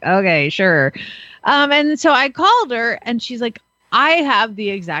 you're like, okay, sure. And so I called her and she's like, I have the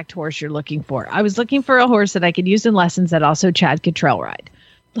exact horse you're looking for. I was looking for a horse that I could use in lessons that also Chad could trail ride.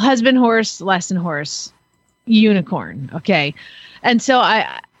 Husband horse, lesson horse, unicorn. Okay. And so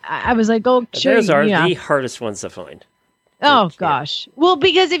I was like, oh, sure. Those are the hardest ones to find. Oh, gosh. Well,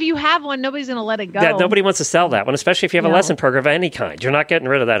 because if you have one, nobody's going to let it go. Yeah, nobody wants to sell that one, especially if you have a lesson program of any kind. You're not getting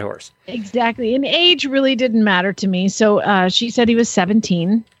rid of that horse. Exactly. And age really didn't matter to me. So she said he was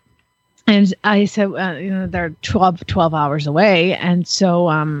 17. And I said, they're 12 hours away. And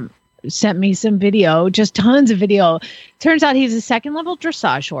so sent me some video, just tons of video. Turns out he's a second level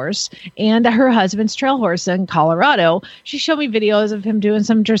dressage horse and her husband's trail horse in Colorado. She showed me videos of him doing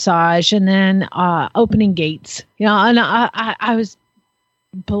some dressage and then opening gates, and I was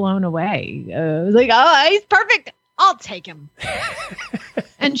blown away. I was like, oh, he's perfect. I'll take him.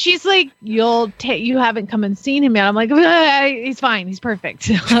 And she's like, you haven't come and seen him yet. I'm like, he's fine. He's perfect.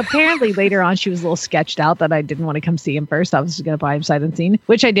 Apparently later on, she was a little sketched out that I didn't want to come see him first. I was just going to buy him sight unseen,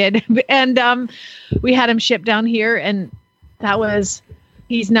 which I did. And we had him shipped down here. And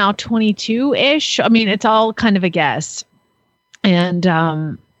he's now 22-ish. I mean, it's all kind of a guess.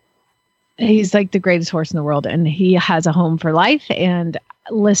 And he's like the greatest horse in the world. And he has a home for life. And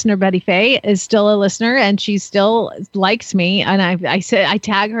listener Betty Faye is still a listener and she still likes me, and I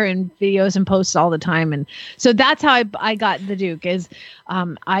tag her in videos and posts all the time, and so that's how I got the Duke is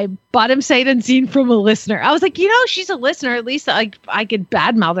I bought him sight unseen from a listener. I was like, she's a listener, at least I could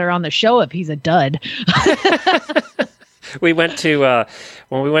badmouth her on the show if he's a dud. We went to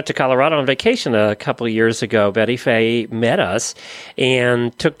when we went to Colorado on vacation a couple of years ago. Betty Faye met us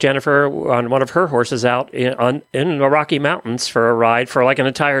and took Jennifer on one of her horses out in the Rocky Mountains for a ride for like an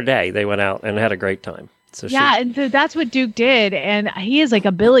entire day. They went out and had a great time. So and so that's what Duke did, and he is like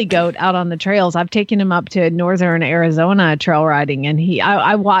a billy goat out on the trails. I've taken him up to northern Arizona trail riding, and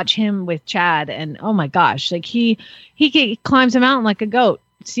I watch him with Chad, and oh my gosh, like he climbs a mountain like a goat.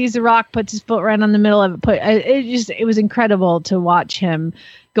 Sees the rock, puts his foot right on the middle of it. It was incredible to watch him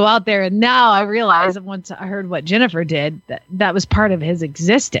go out there. And now I realize, once I heard what Jennifer did, that was part of his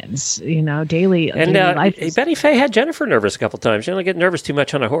existence, daily. And daily life. Betty Faye had Jennifer nervous a couple times. She don't get nervous too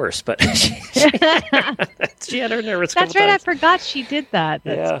much on a horse, but she had her nervous. That's right. Times. I forgot she did that.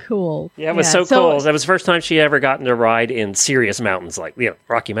 That's cool. Yeah, it was so cool. That was the first time she ever gotten to ride in serious mountains, like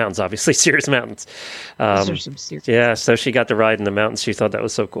Rocky Mountains, obviously serious mountains. Yeah, so she got to ride in the mountains. She thought that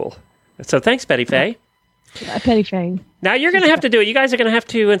was so cool. So thanks, Betty Faye. Betty Faye. Now you're going to have to do it. You guys are going to have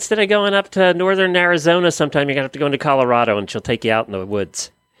to, instead of going up to northern Arizona sometime, you're going to have to go into Colorado and she'll take you out in the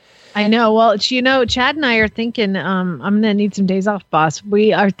woods. I know. Well, Chad and I are thinking, I'm going to need some days off, boss.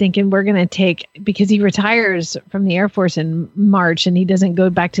 We are thinking we're going to take, because he retires from the Air Force in March and he doesn't go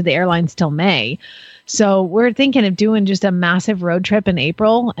back to the airlines till May. So we're thinking of doing just a massive road trip in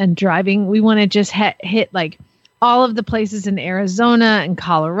April and driving. We want to just hit like all of the places in Arizona and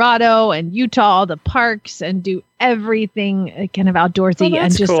Colorado and Utah, all the parks, and do everything kind of outdoorsy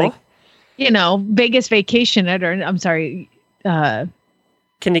and just cool. Vegas vacation it, or I'm sorry. Can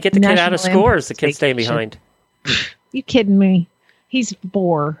you get the kid out of school, or is the kid staying behind? You kidding me? He's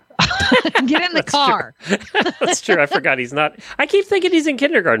 4. Get in the car. That's true. I forgot he's not. I keep thinking he's in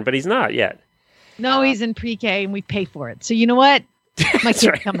kindergarten, but he's not yet. No, he's in pre-K and we pay for it. So you know what? My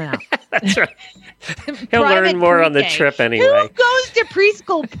kid's coming out. That's right. He'll learn more pre-K on the trip anyway. Who goes to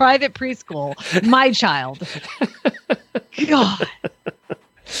preschool, private preschool? My child. God.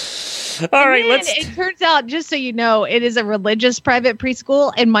 All right, It turns out, just so you know, it is a religious private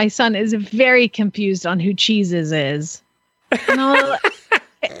preschool, and my son is very confused on who Cheeses is.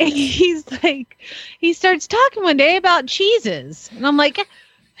 He's like, he starts talking one day about cheeses, and I'm like,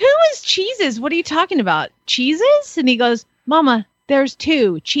 who is Cheeses? What are you talking about? Cheeses? And he goes, Mama, there's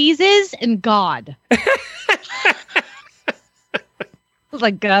 2, cheeses and God. I was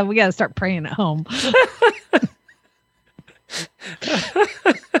like, God, we got to start praying at home.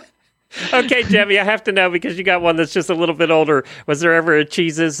 Okay, Debbie, I have to know, because you got one that's just a little bit older. Was there ever a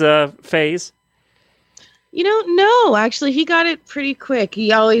cheeses phase? No, actually, he got it pretty quick.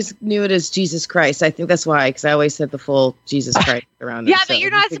 He always knew it as Jesus Christ. I think that's why, because I always said the full Jesus Christ around it. Yeah, but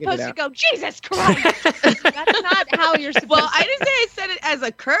you're not supposed to go, Jesus Christ. That's not how you're supposed to. Well, I didn't say I said it as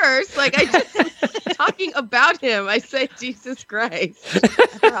a curse. Like, I just talking about him. I say Jesus Christ.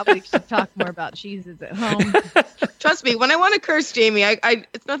 I probably should talk more about Jesus at home. Trust me, when I want to curse Jamie, I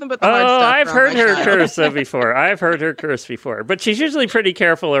it's nothing but the hard stuff. I've heard her curse before. I've heard her curse before. But she's usually pretty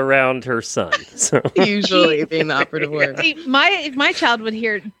careful around her son. So. Usually being the operative word. See, if my child would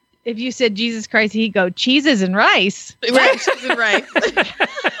hear, if you said Jesus Christ, he'd go, cheeses and rice. Right, cheese and rice.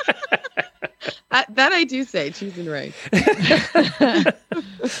 That I do say, cheese and rice.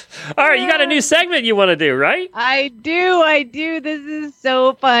 All right, you got a new segment you want to do, right? I do. This is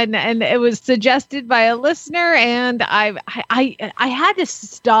so fun. And it was suggested by a listener, and I had to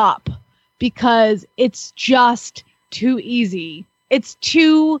stop because it's just too easy. It's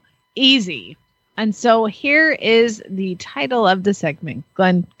too easy. And so here is the title of the segment.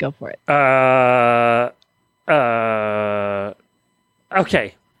 Glenn, go for it.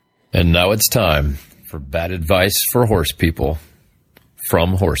 Okay. And now it's time for bad advice for horse people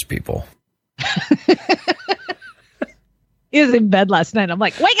from horse people. He was in bed last night. I'm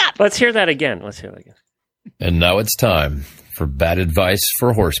like, wake up! Let's hear that again. And now it's time for bad advice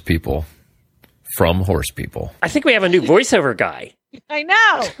for horse people from horse people. I think we have a new voiceover guy. I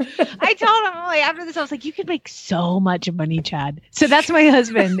know. I told him after this, I was like, you could make so much money, Chad. So that's my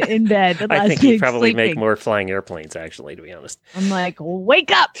husband in bed. I think he'd probably make more flying airplanes, actually, to be honest. I'm like, wake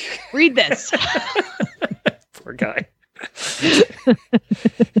up. Read this. Poor guy. All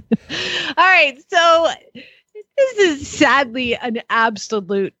right. So this is sadly an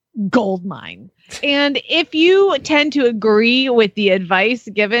absolute gold mine. And if you tend to agree with the advice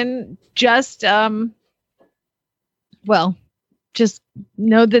given, just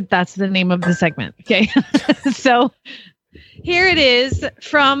know that that's the name of the segment. Okay. So here it is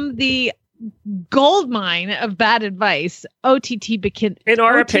from the gold mine of bad advice. In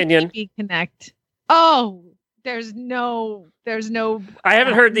our opinion. Connect. Oh, there's no. I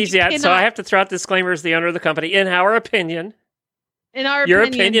haven't heard these yet, so I have to throw out disclaimer as the owner of the company. In our opinion. Your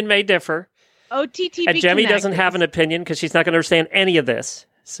opinion may differ. OTTB and Jemmy doesn't have an opinion because she's not going to understand any of this.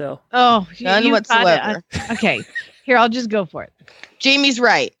 So. Oh, none whatsoever. Okay. Here, I'll just go for it. Jamie's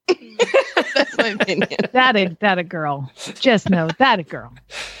right. That's my opinion. That a girl. Just know that a girl.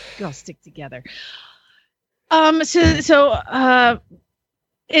 Girls stick together. So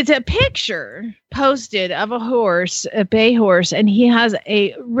it's a picture posted of a horse, a bay horse, and he has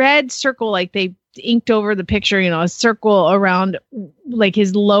a red circle, like they inked over the picture, a circle around like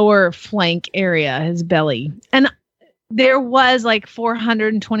his lower flank area, his belly. And there was like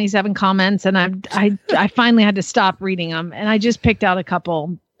 427 comments, and I finally had to stop reading them, and I just picked out a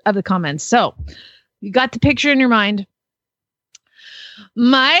couple of the comments. So you got the picture in your mind.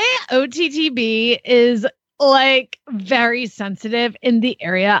 My OTTB is like very sensitive in the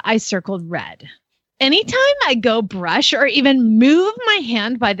area I circled red. Anytime I go brush or even move my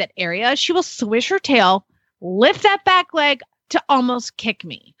hand by that area, she will swish her tail, lift that back leg to almost kick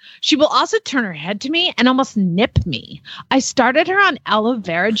me. She will also turn her head to me and almost nip me. I started her on aloe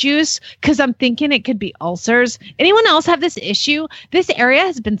vera juice because I'm thinking it could be ulcers. Anyone else have this issue? This area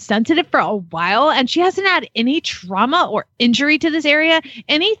has been sensitive for a while and she hasn't had any trauma or injury to this area.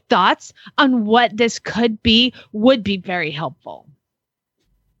 Any thoughts on what this could be would be very helpful.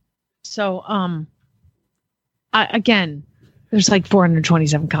 So, again, there's like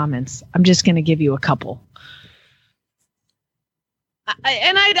 427 comments. I'm just going to give you a couple.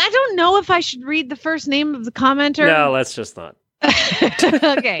 I don't know if I should read the first name of the commenter. No, let's just not.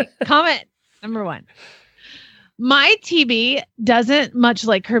 Okay. Comment number 1. My TB doesn't much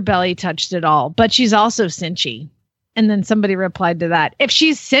like her belly touched at all, but she's also cinchy. And then somebody replied to that. If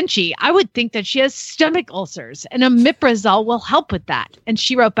she's cinchy, I would think that she has stomach ulcers and omeprazole will help with that. And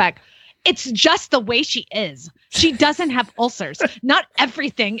she wrote back, it's just the way she is. She doesn't have ulcers. Not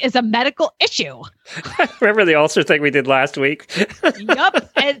everything is a medical issue. Remember the ulcer thing we did last week?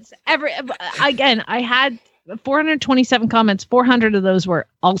 Yup. Again, I had 427 comments. 400 of those were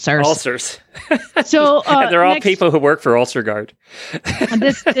ulcers. So and they're all people who work for Ulcer Guard.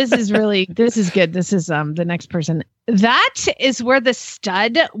 This is good. This is the next person. That is where the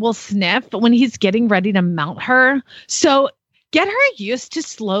stud will sniff when he's getting ready to mount her. So get her used to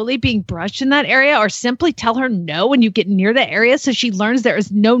slowly being brushed in that area, or simply tell her no when you get near the area so she learns there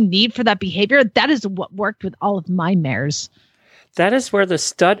is no need for that behavior. That is what worked with all of my mares. That is where the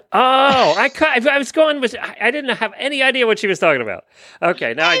stud... Oh, I was going with... I didn't have any idea what she was talking about.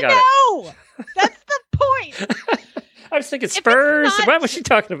 Okay, now I got it. No! That's the point! I was thinking spurs. What was she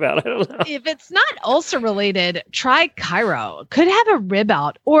talking about? I don't know. If it's not ulcer related, try chiro. Could have a rib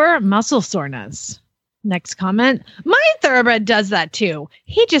out or muscle soreness. Next comment. My thoroughbred does that too.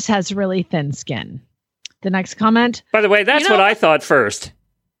 He just has really thin skin. The next comment. By the way, that's what I thought first.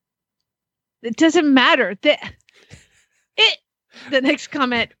 It doesn't matter. The next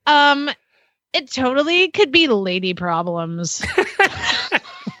comment. It totally could be lady problems.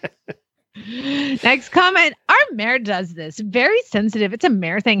 Next comment. Our mare does this. Very sensitive. It's a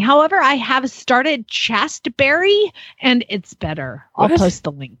mare thing. However, I have started Chastberry and it's better. I'll post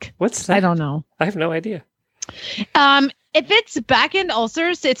the link. What's that? I don't know. I have no idea. If it's back end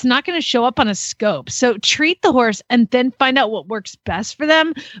ulcers, it's not going to show up on a scope. So treat the horse and then find out what works best for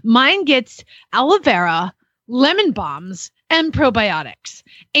them. Mine gets aloe vera, lemon balms, and probiotics.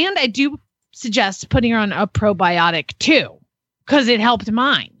 And I do suggest putting her on a probiotic too, because it helped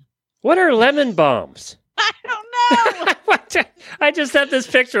mine. What are lemon bombs? I don't know. I just have this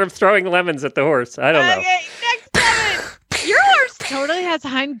picture of throwing lemons at the horse. I don't know. Okay, next comment. Your horse totally has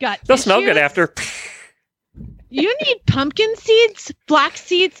hind gut They'll issues. smell good after. You need pumpkin seeds, flax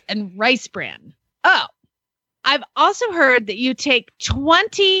seeds, and rice bran. Oh, I've also heard that you take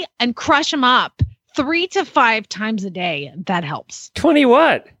 20 and crush them up 3 to 5 times a day. That helps. 20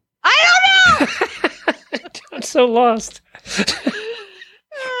 what? I don't know. I'm so lost.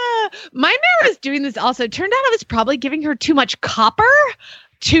 My mare was doing this also. Turned out I was probably giving her too much copper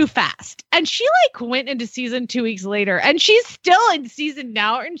too fast. And she went into season 2 weeks later. And she's still in season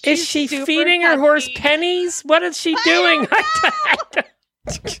now. And Is she feeding her horse pennies? What is she doing? I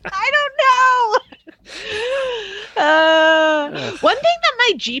don't know. One thing that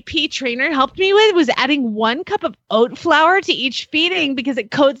my GP trainer helped me with was adding 1 cup of oat flour to each feeding because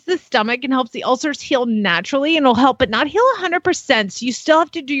it coats the stomach and helps the ulcers heal naturally and will help but not heal 100%. So you still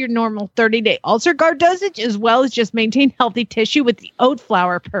have to do your normal 30-day ulcer guard dosage as well as just maintain healthy tissue with the oat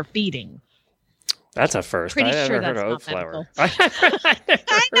flour per feeding. That's a first. Pretty I sure never heard that's of oat not flour.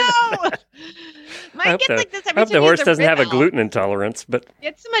 I know. Mine gets like this every I hope time the he horse has doesn't have a rib out. gluten intolerance, but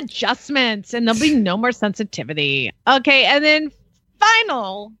Get some adjustments and there'll be no more sensitivity. Okay, and then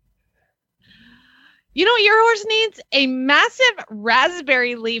final. You know what your horse needs? A massive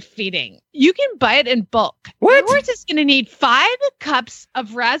raspberry leaf feeding. You can buy it in bulk. What? Your horse is going to need 5 cups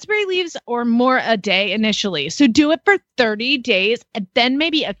of raspberry leaves or more a day initially. So do it for 30 days and then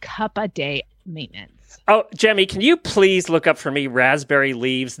maybe a cup a day maintenance. Oh, Jemmy, can you please look up for me raspberry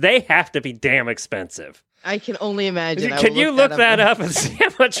leaves? They have to be damn expensive. I can only imagine. Can you look that up and see how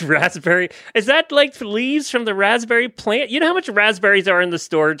much raspberry? Is that like leaves from the raspberry plant? You know how much raspberries are in the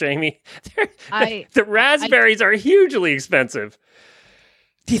store, Jamie? The raspberries are hugely expensive.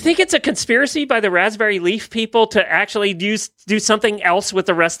 Do you think it's a conspiracy by the raspberry leaf people to actually do something else with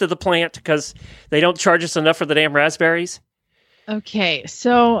the rest of the plant because they don't charge us enough for the damn raspberries? Okay,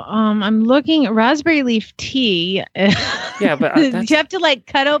 so I'm looking at raspberry leaf tea. Yeah, but you have to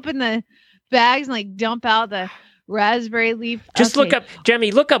cut open the bags and dump out the raspberry leaf. Just look up, Jemmy,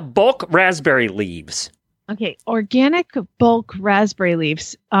 look up bulk raspberry leaves. Okay, organic bulk raspberry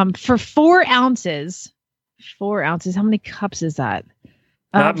leaves for 4 ounces. 4 ounces. How many cups is that?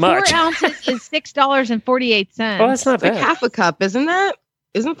 Not much. 4 ounces is $6.48. Oh, that's not It's bad. like half a cup, isn't that?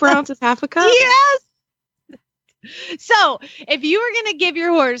 Isn't 4 ounces half a cup? Yes. So, if you were going to give your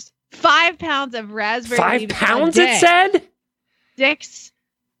horse 5 pounds of raspberry 5 leaves pounds, a day, it said? 6.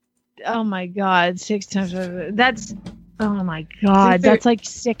 Oh my God! 6 times. That's. Oh my God! That's like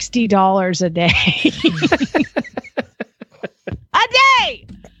 $60 a day. A day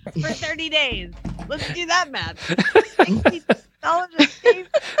for 30 days. Let's do that math. $60 a day.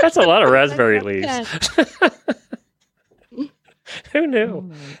 That's a lot of raspberry leaves. Who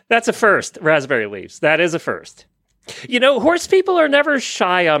knew? That's a first, raspberry leaves. That is a first. You know, horse people are never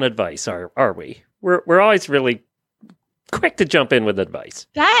shy on advice, are we? We're always really quick to jump in with advice.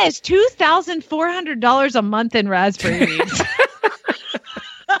 That is $2,400 a month in raspberry leaves.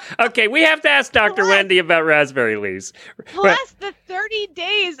 Okay, we have to ask Dr. Wendy about raspberry leaves. Plus the 30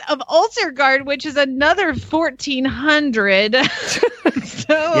 days of ulcer guard, which is another $1,400.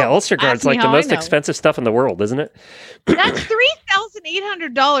 Yeah, ulcer guard's like the most expensive stuff in the world, isn't it? That's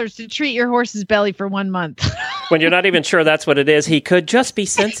 $3,800 to treat your horse's belly for 1 month. When you're not even sure that's what it is, he could just be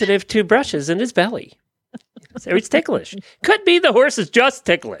sensitive to brushes in his belly. So he's ticklish. Could be the horse is just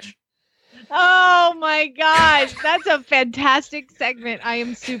ticklish. Oh my gosh, that's a fantastic segment. I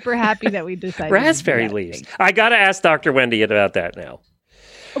am super happy that we decided Raspberry leaves. I got to ask Dr. Wendy about that now.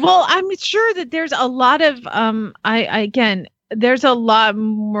 Well, I'm sure that there's a lot of there's a lot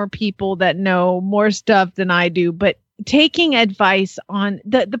more people that know more stuff than I do, but taking advice on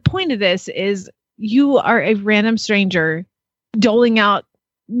the point of this is you are a random stranger doling out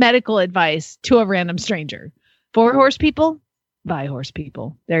medical advice to a random stranger. For horse people, by horse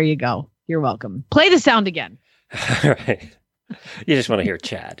people. There you go. You're welcome. Play the sound again. All right. You just want to hear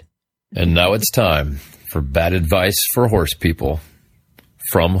Chad. And now it's time for bad advice for horse people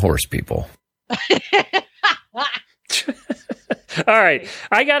from horse people. All right.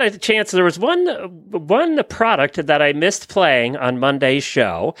 I got a chance. There was one product that I missed playing on Monday's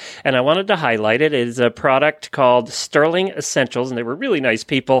show, and I wanted to highlight it. It is a product called Sterling Essentials, and they were really nice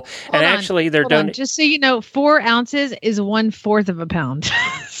people. Hold on. Just so you know, 4 ounces is 1/4 of a pound.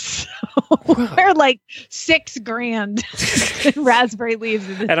 So we're like $6,000 in raspberry leaves.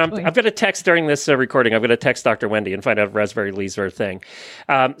 At this and I'm point. going to text during this recording. I'm going to text Dr. Wendy and find out if raspberry leaves are a thing.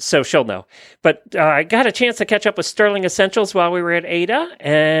 So she'll know. But I got a chance to catch up with Sterling Essentials while we were at ADA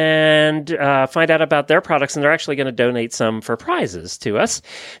and find out about their products. And they're actually going to donate some for prizes to us.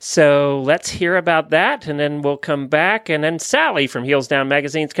 So let's hear about that. And then we'll come back. And then Sally from Heels Down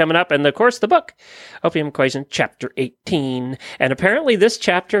Magazine's coming up. And of course, the book, Opium Equation, Chapter 18. And apparently this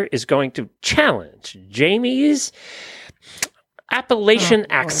chapter is going to challenge Jamie's Appalachian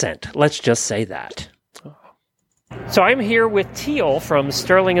accent. Let's just say that. So I'm here with Teal from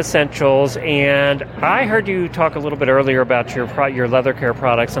Sterling Essentials, and I heard you talk a little bit earlier about your leather care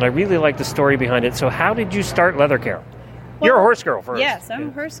products, and I really like the story behind it. So how did you start leather care? Well, you're a horse girl first. Yes, I'm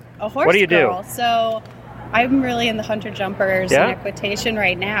a horse What do you girl. do? So I'm really in the hunter jumpers and equitation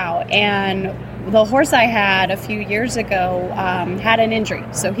right now, and the horse I had a few years ago had an injury,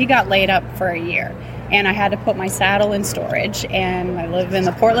 so he got laid up for a year. And I had to put my saddle in storage, and I live in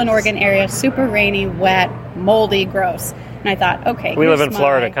the Portland, Oregon area, super rainy, wet, moldy, gross. And I thought, okay. We live in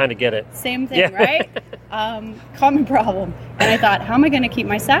Florida, kind of get it. Same thing, right? Common problem. And I thought, how am I going to keep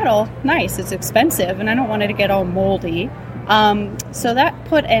my saddle nice? It's expensive, and I don't want it to get all moldy. So that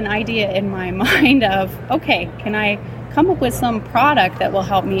put an idea in my mind of, okay, can I come up with some product that will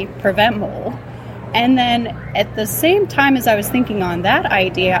help me prevent mold? And then at the same time as I was thinking on that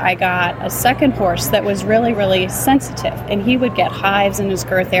idea, I got a second horse that was really, really sensitive. And he would get hives in his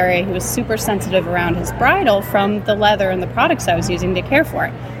girth area. He was super sensitive around his bridle from the leather and the products I was using to care for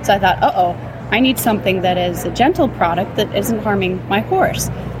it. So I thought, I need something that is a gentle product that isn't harming my horse.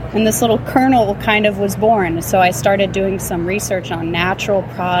 And this little kernel kind of was born. So I started doing some research on natural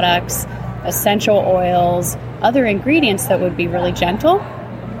products, essential oils, other ingredients that would be really gentle.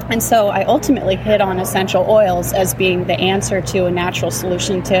 And so I ultimately hit on essential oils as being the answer to a natural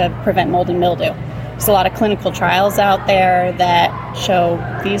solution to prevent mold and mildew. There's a lot of clinical trials out there that show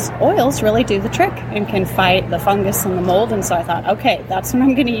these oils really do the trick and can fight the fungus and the mold. And so I thought, okay, that's what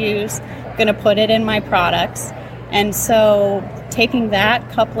I'm going to use. I'm going to put it in my products. And so taking that,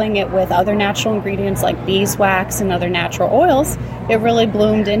 coupling it with other natural ingredients like beeswax and other natural oils, it really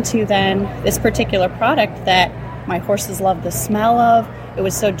bloomed into then this particular product that my horses love the smell of. It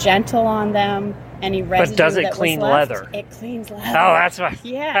was so gentle on them. Any residue but does it that clean was left, leather? It cleans leather. Oh, that's right.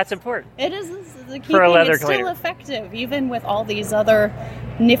 Yeah, that's important. It is the key for a thing. leather it's cleaner. Still effective, even with all these other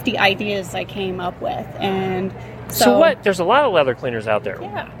nifty ideas I came up with. And so what? There's a lot of leather cleaners out there.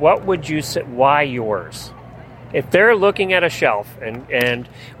 Yeah. What would you say? Why yours? If they're looking at a shelf and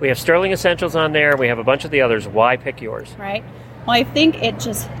we have Sterling Essentials on there, we have a bunch of the others, why pick yours? Right. Well, I think it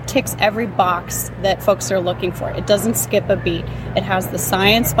just ticks every box that folks are looking for. It doesn't skip a beat. It has the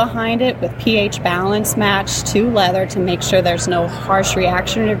science behind it with pH balance matched to leather to make sure there's no harsh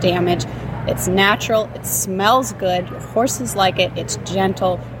reaction or damage. It's natural. It smells good. Your horses like it. It's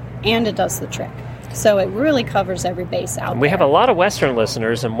gentle. And it does the trick. So it really covers every base out there. We have a lot of Western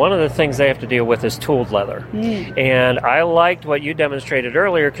listeners, and one of the things they have to deal with is tooled leather. And I liked what you demonstrated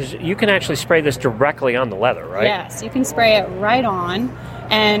earlier because you can actually spray this directly on the leather, right? Yes, you can spray it right on,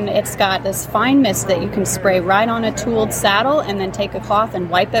 and it's got this fine mist that you can spray right on a tooled saddle and then take a cloth and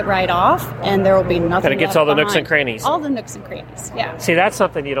wipe it right off, and there will be nothing. And it gets all the nooks and crannies. All the nooks and crannies, yeah. See, that's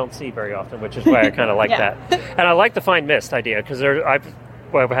something you don't see very often, which is why I kind of like that. And I like the fine mist idea because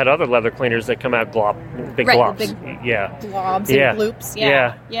I've had other leather cleaners that come out big globs. Big globs and gloops.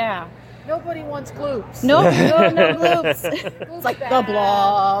 Yeah. Nobody wants gloops. No gloops. It's like the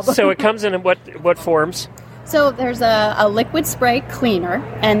blob. So it comes in what forms? So there's a liquid spray cleaner,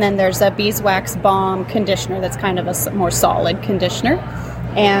 and then there's a beeswax balm conditioner that's kind of a more solid conditioner.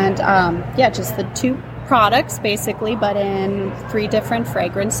 And just the 2 products basically, but in 3 different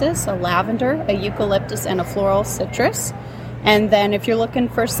fragrances, a lavender, a eucalyptus, and a floral citrus. And then if you're looking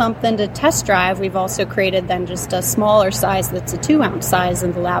for something to test drive, we've also created then just a smaller size that's a 2-ounce size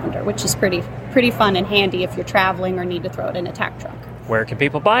in the lavender, which is pretty fun and handy if you're traveling or need to throw it in a tack trunk. Where can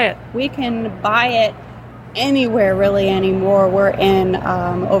people buy it? We can buy it anywhere really anymore. We're in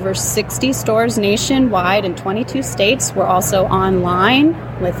over 60 stores nationwide in 22 states. We're also online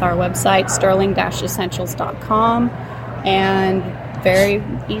with our website, sterling-essentials.com, and very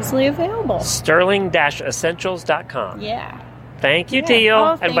easily available. Sterling-essentials.com. Yeah. Thank you, Teal.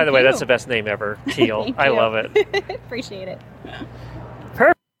 Oh, and by the way, you. that's the best name ever, Teal. I love it. Appreciate it.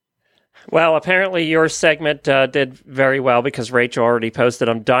 Perfect. Well, apparently your segment did very well because Rachel already posted,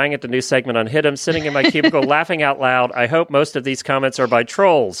 I'm dying at the new segment on Hit 'em, sitting in my cubicle laughing out loud. I hope most of these comments are by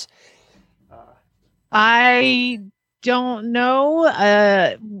trolls. I don't know.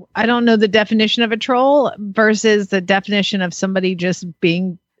 I don't know the definition of a troll versus the definition of somebody just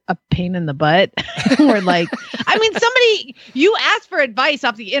being a pain in the butt. Or like, I mean, somebody, you ask for advice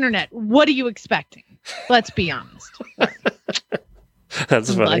off the internet. What are you expecting? Let's be honest. That's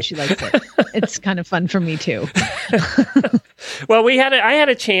I'm funny. glad she likes it. It's kind of fun for me too. Well, I had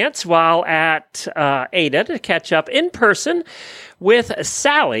a chance while at Ada to catch up in person with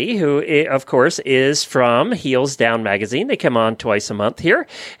Sally, who, of course, is from Heels Down magazine. They come on twice a month here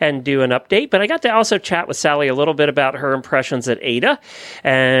and do an update. But I got to also chat with Sally a little bit about her impressions at Ada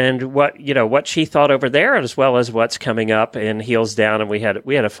and what she thought over there, as well as what's coming up in Heels Down. And we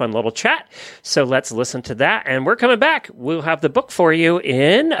had a fun little chat. So let's listen to that. And we're coming back. We'll have the book for you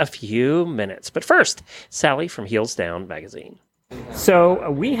in a few minutes. But first, Sally from Heels Down magazine.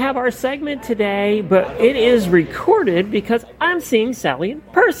 So we have our segment today, but it is recorded because I'm seeing Sally in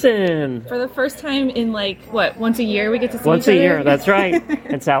person. For the first time in once a year we get to see Once each a other? year, that's right.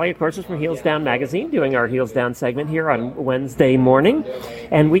 And Sally, of course, is from Heels Down magazine, doing our Heels Down segment here on Wednesday morning.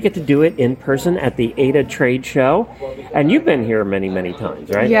 And we get to do it in person at the Ada Trade Show. And you've been here many, many times,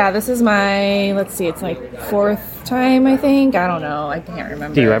 right? Yeah, this is my, it's like fourth time, I think. I don't know. I can't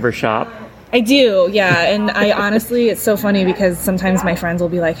remember. Do you ever shop? I do, yeah. And I honestly, it's so funny because sometimes my friends will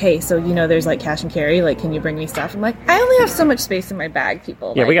be like, hey, so there's cash and carry, can you bring me stuff? I'm like, I only have so much space in my bag,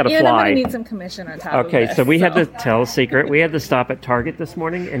 people. Yeah, we got to fly. I'm going to need some commission on top of this. Okay, so we had to tell a secret. We had to stop at Target this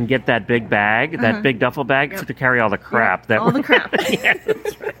morning and get that big bag, that big duffel bag to carry all the crap. All the crap. Yeah,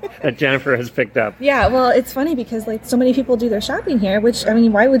 that's right. That Jennifer has picked up. Yeah, well, it's funny because so many people do their shopping here, which, I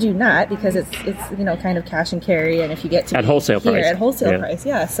mean, why would you not? Because it's kind of cash and carry, and if you get to at wholesale price. At wholesale price,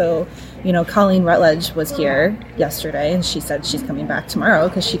 yeah. So, Colleen Rutledge was here yesterday, and she said she's coming back tomorrow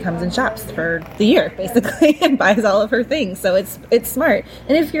because she comes and shops for the year, basically, and buys all of her things. So it's smart.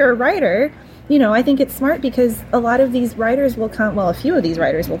 And if you're a writer, I think it's smart because a lot of these writers will come, a few of these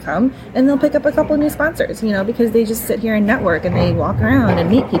writers will come, and they'll pick up a couple of new sponsors, because they just sit here and network, and they walk around and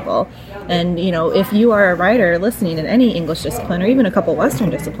meet people. And, if you are a writer listening in any English discipline or even a couple Western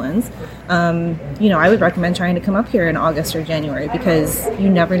disciplines, I would recommend trying to come up here in August or January because you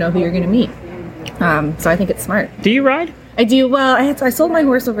never know who you're going to meet. So I think it's smart. Do you ride? I do. Well, I sold my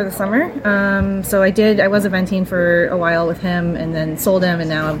horse over the summer. So I was eventing for a while with him and then sold him, and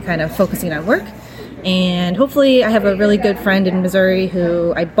now I'm kind of focusing on work. And hopefully I have a really good friend in Missouri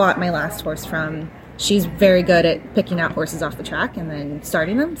who I bought my last horse from. She's very good at picking out horses off the track and then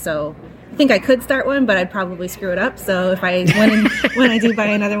starting them. So I think I could start one, but I'd probably screw it up. So if when I do buy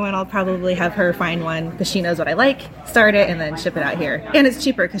another one, I'll probably have her find one because she knows what I like, start it, and then ship it out here. And it's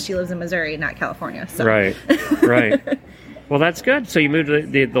cheaper because she lives in Missouri, not California. So. Right. Well, that's good. So you moved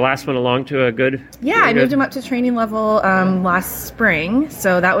the last one along to a good... Yeah, I moved him up to training level last spring.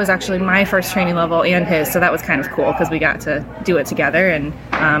 So that was actually my first training level and his. So that was kind of cool because we got to do it together. And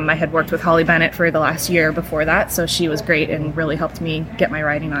I had worked with Holly Bennett for the last year before that. So she was great and really helped me get my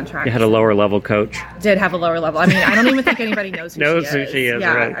riding on track. You had a lower level coach. Did have a lower level. I mean, I don't even think anybody knows who knows who she is.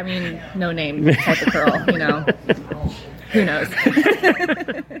 Yeah, right. I mean, no name type of girl, Who knows?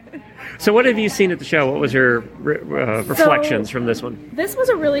 So what have you seen at the show? What was your reflections from this one? This was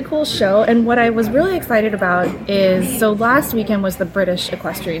a really cool show, and what I was really excited about is, so last weekend was the British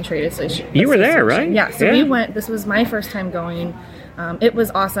Equestrian Trade Association. You were there, right? Yeah, so we went, this was my first time going. It was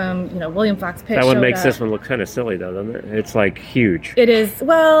awesome. William Fox Pitt. That one makes this one look kind of silly, though, doesn't it? It's huge. It is.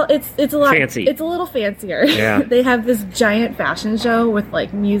 Well, it's a lot fancy. It's a little fancier. Yeah. They have this giant fashion show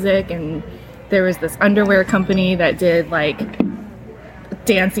with music, and there was this underwear company that did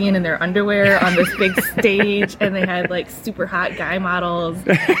dancing in their underwear on this big stage, and they had super hot guy models,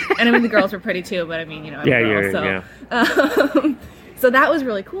 and I mean the girls were pretty too, but I mean I'm a girl, so so that was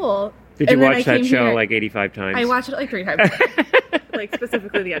really cool. Did you watch that show 85 times? I watched it 3 times.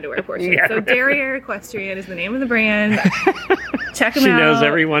 Specifically the underwear portion. Yeah, so Derriere Equestrian is the name of the brand. Check them out. She knows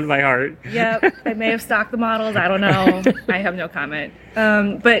everyone by heart. Yep. I may have stalked the models. I don't know. I have no comment.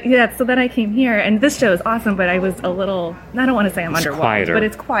 But yeah, so then I came here, and this show is awesome, but I was a little, I don't want to say I'm underwhelmed, but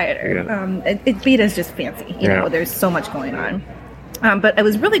it's quieter. Yeah. It beat is just fancy. You know, there's so much going on. But it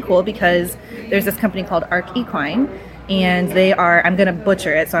was really cool because there's this company called Arc Equine, and they are, I'm going to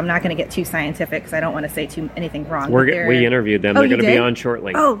butcher it, so I'm not going to get too scientific because I don't want to say anything wrong. We interviewed them. They're going to be on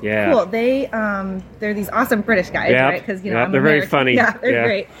shortly. Oh, yeah. Cool. They're these awesome British guys, right? Because, I'm they're American. very funny. Yeah, they're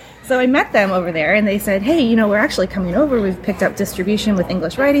great. So I met them over there, and they said, hey, we're actually coming over. We've picked up distribution with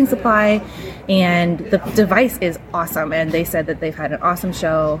English Writing Supply, and the device is awesome. And they said that they've had an awesome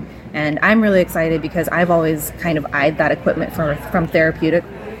show, and I'm really excited because I've always kind of eyed that equipment from therapeutic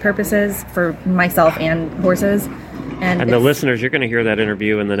purposes for myself and horses. And the listeners, you're going to hear that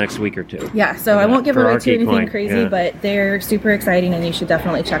interview in the next week or two. Yeah, so I won't give away to anything crazy, but they're super exciting, and you should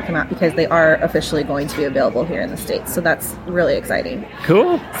definitely check them out because they are officially going to be available here in the States. So that's really exciting.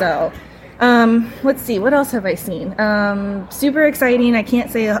 Cool. So let's see, what else have I seen? Super exciting. I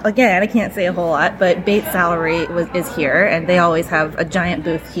can't say a whole lot, but Bates Salary is here, and they always have a giant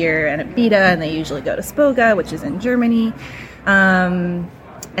booth here and at Beta, and they usually go to Spoga, which is in Germany.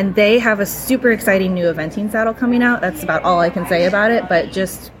 And they have a super exciting new eventing saddle coming out. That's about all I can say about it, but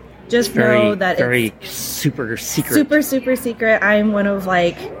just know that it's super secret. Super secret. I'm one of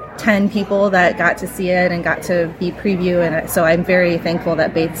 10 people that got to see it and got to be preview, and so I'm very thankful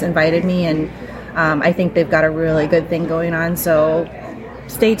that Bates invited me, and I think they've got a really good thing going on. So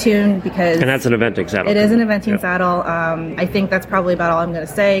stay tuned because... And that's an eventing saddle. It is an eventing saddle. I think that's probably about all I'm going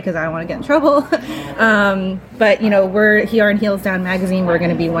to say because I don't want to get in trouble. But, we're here on Heels Down Magazine. We're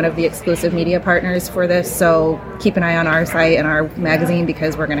going to be one of the exclusive media partners for this. So keep an eye on our site and our magazine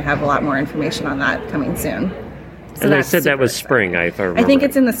because we're going to have a lot more information on that coming soon. So and they said that was spring, if I remember. I think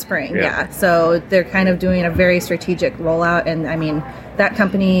it's in the spring, yeah. So they're kind of doing a very strategic rollout. And, that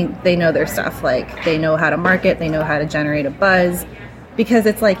company, they know their stuff. They know how to market. They know how to generate a buzz. Because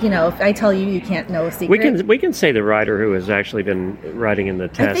it's if I tell you, you can't know a secret. We can say the rider who has actually been riding in the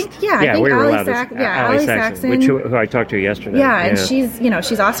test. I think we were allowed Allie Saxon, who I talked to yesterday. Yeah, and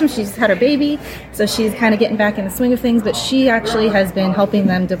she's awesome. She's had her baby, so she's kind of getting back in the swing of things. But she actually has been helping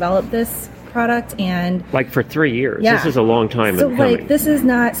them develop this product and for 3 years. This is a long time in coming. This is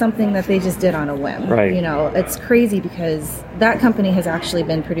not something that they just did on a whim. Right. It's crazy because that company has actually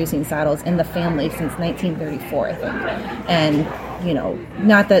been producing saddles in the family since 1934, I think. And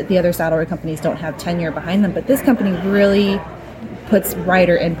not that the other saddlery companies don't have tenure behind them, but this company really puts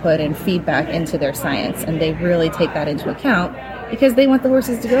rider input and feedback into their science, and they really take that into account because they want the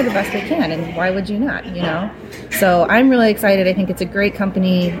horses to go the best they can, and why would you not, So I'm really excited. I think it's a great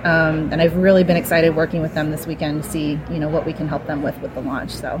company, and I've really been excited working with them this weekend to see, what we can help them with the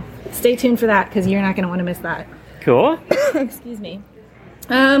launch. So stay tuned for that because you're not going to want to miss that. Cool. Excuse me.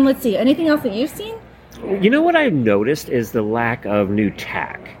 Let's see. Anything else that you've seen? What I've noticed is the lack of new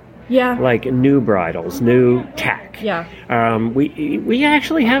tack. Yeah. New bridles, new tack. Yeah. We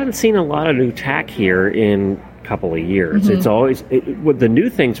actually haven't seen a lot of new tack here in a couple of years. Mm-hmm. It's always the new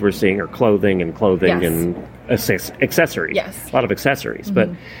things we're seeing are clothing and accessories. Yes. A lot of accessories, but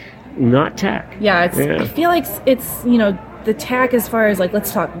not tack. Yeah, I feel like it's the tack as far as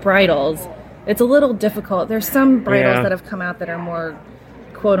let's talk bridles. It's a little difficult. There's some bridles that have come out that are more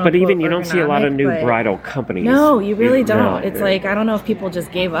quote-unquote But even you don't see a lot of new bridal companies. No, you really don't. No, it's I don't know if people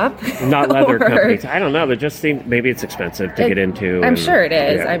just gave up. Not leather companies. I don't know. They just seem, maybe it's expensive to get into. I'm sure it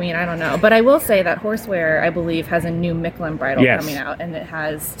is. Yeah. I don't know. But I will say that Horseware, I believe, has a new Micklem bridle coming out. And it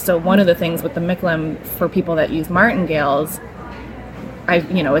has, so one of the things with the Micklem for people that use martingales,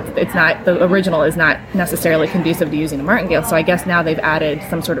 it's not, the original is not necessarily conducive to using a martingale. So I guess now they've added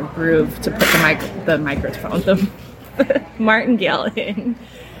some sort of groove to put the martingale in.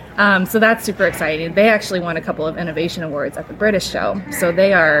 So that's super exciting. They actually won a couple of innovation awards at the British show. So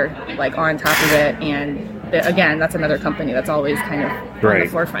they are on top of it. And again, that's another company that's always kind of on the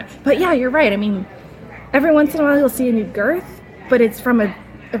forefront. But yeah, you're right. Every once in a while you'll see a new girth, but it's from a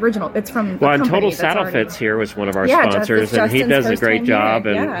original. It's from and Total Saddle Fits here was one of our sponsors, and he does a great job.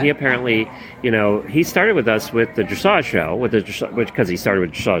 And he apparently, he started with us with the dressage show, because he started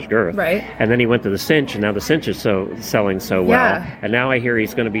with dressage girth, right? And then he went to the cinch, and now the cinch is selling so well. And now I hear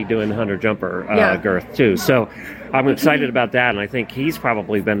he's going to be doing hunter jumper girth too. So I'm excited about that, and I think he's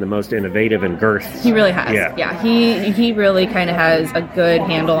probably been the most innovative in girth. He really has. Yeah. He really kind of has a good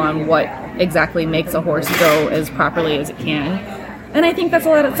handle on what exactly makes a horse go as properly as it can. And I think that's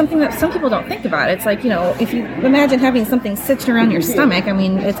something that some people don't think about. It's if you imagine having something stitched around your stomach,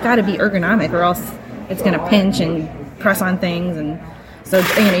 it's got to be ergonomic or else it's going to pinch and press on things. And So,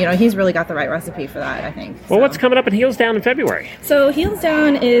 he's really got the right recipe for that, I think. Well, what's coming up at Heels Down in February? So Heels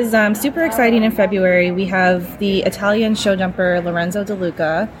Down is super exciting in February. We have the Italian show jumper Lorenzo De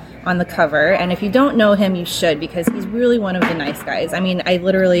Luca on the cover, and if you don't know him, you should, because he's really one of the nice guys. I mean, I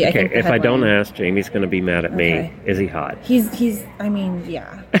think if I don't ask, Jamie's going to be mad at me. Is he hot? He's I mean,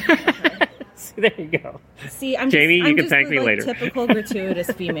 yeah. Okay. See, there you go. See, Jamie, you can thank me later. Typical gratuitous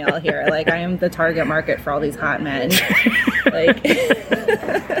female here. Like, I am the target market for all these hot men. Like,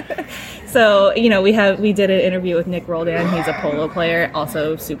 so we did an interview with Nick Roldan. He's a polo player,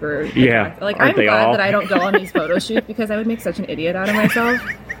 also super. Yeah. Like, I'm glad that I don't go on these photo shoots because I would make such an idiot out of myself.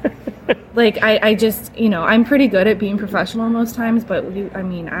 Like, I just, I'm pretty good at being professional most times, but I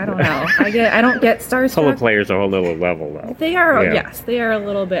don't know. I don't get starstruck. Polo players are a whole little level, though. They are, yes, they are a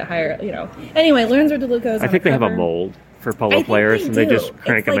little bit higher, Anyway, Lorenzo De Luca is on I think the they have cover. a mold for polo players, and they just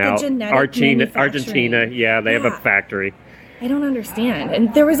crank them out. Argentina, yeah, they have a factory. I don't understand.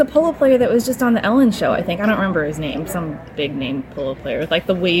 And there was a polo player that was just on the Ellen show, I think. I don't remember his name. Some big name polo player with like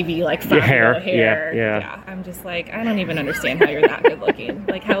the wavy, like hair. Yeah. I'm just like, I don't even understand how you're that good looking.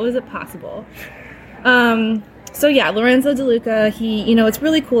 Like, how is it possible? So yeah, Lorenzo De Luca, he, it's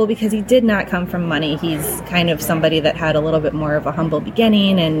really cool because he did not come from money. He's kind of somebody that had a little bit more of a humble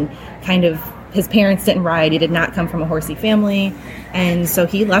beginning, and kind of his parents didn't ride. He did not come from a horsey family. And so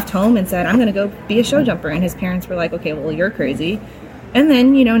he left home and said, I'm going to go be a show jumper. And his parents were like, okay, well, you're crazy. And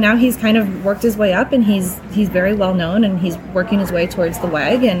then, now he's kind of worked his way up, and he's very well known, and he's working his way towards the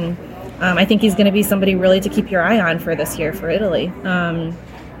WEG. And I think he's going to be somebody really to keep your eye on for this year for Italy.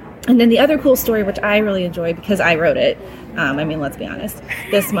 And then the other cool story, which I really enjoy because I wrote it, let's be honest,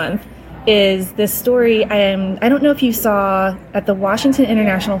 this month, is this story. I don't know if you saw at the Washington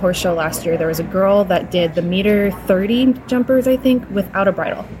International Horse Show last year, there was a girl that did the meter 30 jumpers, I think, without a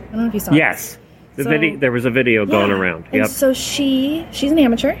bridle. I don't know if you saw Yes. There was a video going around. Yep. And so she's an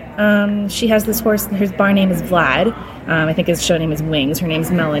amateur. She has this horse. Her barn name is Vlad. I think his show name is Wings. Her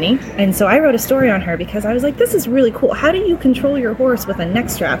name's Melanie. And so I wrote a story on her because I was like, this is really cool. How do you control your horse with a neck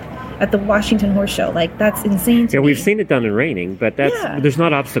strap at the Washington Horse Show? Like, that's insane to me. We've seen it done in reining, but there's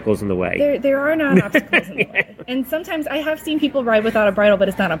not obstacles in the way. There are not obstacles in the way. And sometimes I have seen people ride without a bridle, but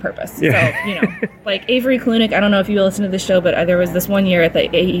it's not on purpose. Yeah. So, like Avery Klunik, I don't know if you listen to the show, but there was this one year at the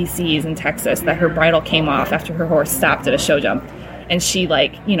AECs in Texas that her bridle came off after her horse stopped at a show jump. And she,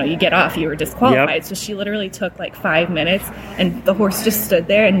 you get off, you were disqualified. Yep. So she literally took 5 minutes, and the horse just stood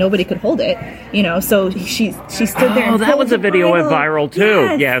there, and nobody could hold it. So she stood there. Oh, that was a video went viral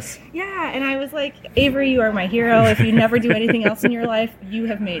too. Yes. Yeah, and I was like, Avery, you are my hero. If you never do anything else in your life, you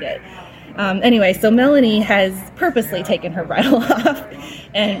have made it. Anyway, so Melanie has purposely taken her bridle off,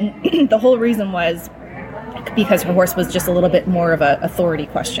 and the whole reason was because her horse was just a little bit more of an authority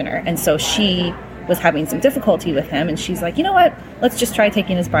questioner, and so she was having some difficulty with him, and she's like, you know what, let's just try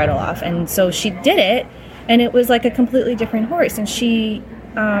taking his bridle off. And so she did it, and it was like a completely different horse. And she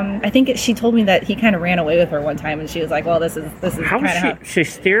I think she told me that he kind of ran away with her one time, and she was like, well, this is kind of how she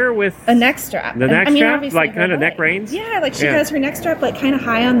steer with a neck strap. The neck strap, like kind of neck reins. Yeah, she has her neck strap kind of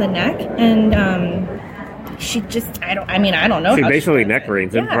high on the neck, and she just I don't know. She basically neck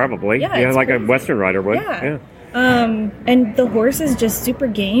reins him, probably. Yeah, like crazy. A Western rider would. Yeah. And the horse is just super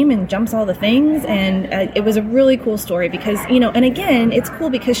game and jumps all the things, and it was a really cool story because, and again, it's cool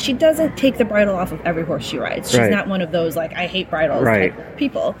because she doesn't take the bridle off of every horse she rides. She's not one of those, I hate bridles type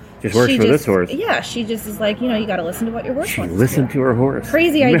people. Just works for this horse. Yeah, she just is like, you got to listen to what your horse wants. Listen to her horse.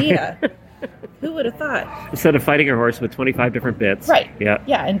 Crazy idea. Who would have thought? Instead of fighting her horse with 25 different bits. Right. Yeah.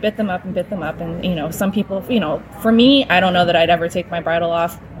 Yeah, and bit them up. And, some people, for me, I don't know that I'd ever take my bridle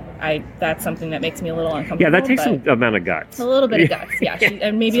off. That's something that makes me a little uncomfortable. Yeah, that takes some amount of guts. A little bit of guts, yeah.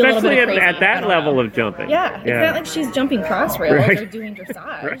 And maybe a little bit of crazy. At that level of jumping. Yeah, it's not like she's jumping cross rails or doing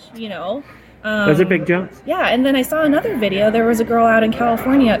dressage, Those are big jumps. Yeah, and then I saw another video. There was a girl out in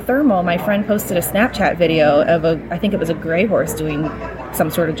California at Thermal. My friend posted a Snapchat video of I think it was a gray horse doing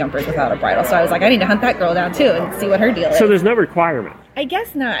some sort of jumpers without a bridle. So I was like, I need to hunt that girl down too and see what her deal is. So there's no requirement. I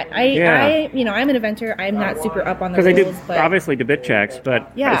guess not. I'm an eventer. I'm not super up on the rules. Because they do obviously do bit checks,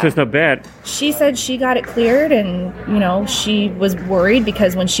 but it's just no bit. She said she got it cleared, and she was worried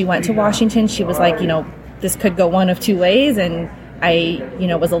because when she went to Washington, she was like, this could go one of two ways, and I,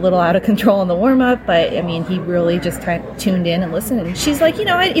 was a little out of control in the warm-up, but, he really just kind of tuned in and listened. And she's like,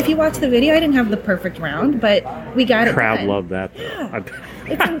 if you watch the video, I didn't have the perfect round, but we got it crowd done. Loved that. Yeah.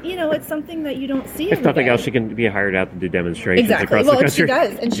 It's something that you don't see If nothing else, she can be hired out to do demonstrations across the country. She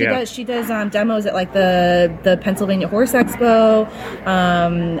does. And she does demos at, the Pennsylvania Horse Expo,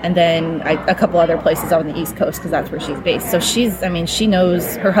 and then a couple other places on the East Coast, because that's where she's based. So she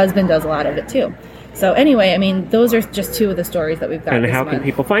knows her husband does a lot of it, too. So anyway, I mean, those are just two of the stories that we've got. And this how month. can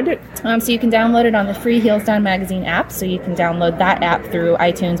people find it? So you can download it on the free Heels Down magazine app. So you can download that app through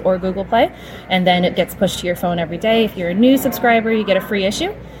iTunes or Google Play, and then it gets pushed to your phone every day. If you're a new subscriber, you get a free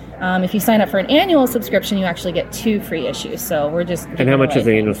issue. If you sign up for an annual subscription, you actually get 2 free issues. So we're just... And how much is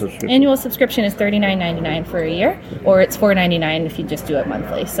the annual subscription? Annual subscription is $39.99 for a year, or it's $4.99 if you just do it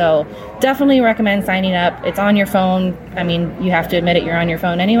monthly. So definitely recommend signing up. It's on your phone. I mean, you have to admit it, you're on your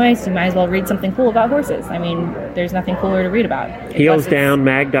phone anyway, so you might as well read something cool about horses. I mean, there's nothing cooler to read about.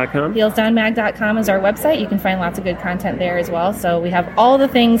 Heelsdownmag.com? Heelsdownmag.com is our website. You can find lots of good content there as well. So we have all the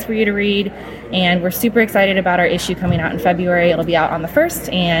things for you to read, and we're super excited about our issue coming out in February. It'll be out on the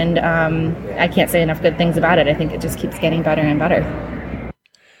 1st, and I can't say enough good things about it. I think it just keeps getting better and better.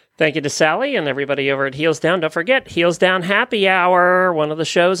 Thank you to Sally and everybody over at Heels Down. Don't forget, Heels Down Happy Hour, one of the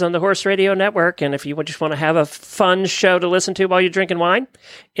shows on the Horse Radio Network. And if you just want to have a fun show to listen to while you're drinking wine,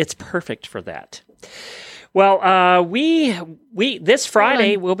 it's perfect for that. Well, we this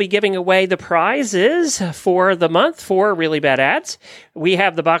Friday we'll be giving away the prizes for the month for Really Bad Ads. We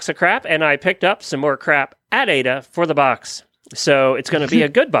have the box of crap, and I picked up some more crap at Ada for the box. So it's going to be a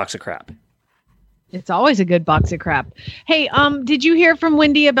good box of crap. It's always a good box of crap. Hey, did you hear from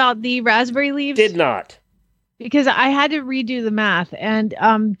Wendy about the raspberry leaves? Did not. Because I had to redo the math, and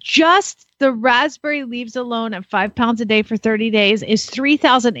just the raspberry leaves alone at 5 pounds a day for 30 days is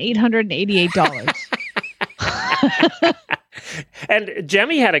 $3,888. And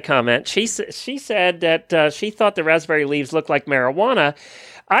Jemmy had a comment. She said that she thought the raspberry leaves looked like marijuana.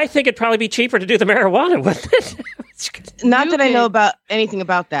 I think it'd probably be cheaper to do the marijuana, wouldn't it? Not that I know about anything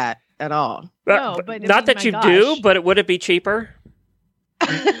about that at all. No, but not that you do, but would it be cheaper?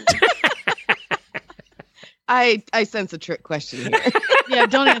 I sense a trick question here. Yeah,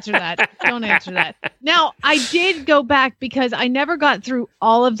 don't answer that. Don't answer that. Now, I did go back because I never got through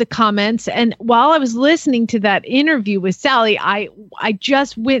all of the comments. And while I was listening to that interview with Sally, I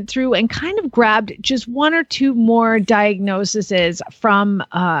just went through and kind of grabbed just 1 or 2 more diagnoses from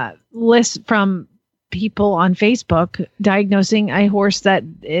lists from people on Facebook diagnosing a horse that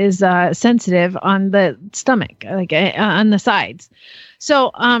is sensitive on the stomach, like on the sides.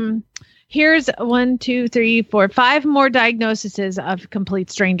 So, here's 1, 2, 3, 4, 5 more diagnoses of complete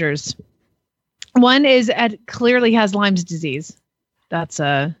strangers. One is clearly has Lyme's disease. That's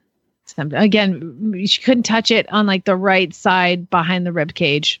again, she couldn't touch it on like the right side behind the rib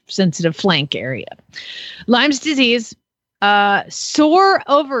cage, sensitive flank area. Lyme's disease, sore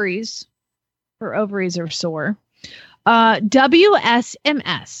ovaries. Her ovaries are sore.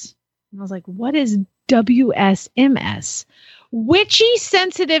 WSMS. I was like, what is WSMS? Witchy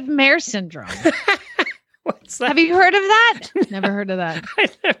sensitive mare syndrome. What's that? Have you heard of that? Never heard of that.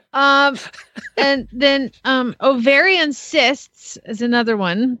 And then ovarian cysts is another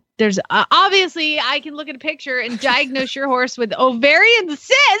one. There's obviously I can look at a picture and diagnose your horse with ovarian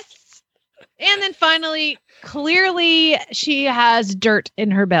cysts. And then finally, clearly she has dirt in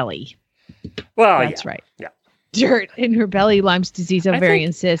her belly. Well, that's right. Yeah. Dirt in her belly, Lyme's disease,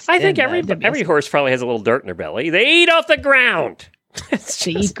 ovarian cysts. I think every horse probably has a little dirt in their belly. They eat off the ground.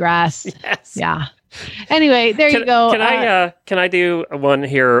 They eat grass. Yes. Yeah. Anyway, there you go. Can I do one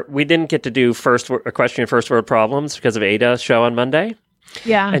here? We didn't get to do a question first word problems because of Ada's show on Monday.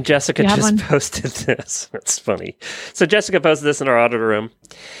 Yeah. And Jessica just posted this. That's funny. So Jessica posted this in our auditor room.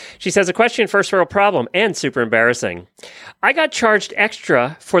 She says, a question first world problem and super embarrassing. I got charged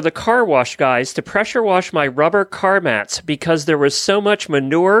extra for the car wash guys to pressure wash my rubber car mats because there was so much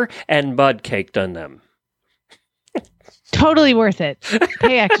manure and mud caked on them. Totally worth it.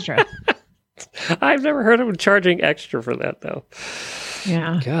 Pay extra. I've never heard of them charging extra for that, though.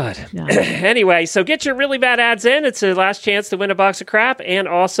 Yeah. God. Yeah. Anyway, so get your really bad ads in. It's the last chance to win a box of crap and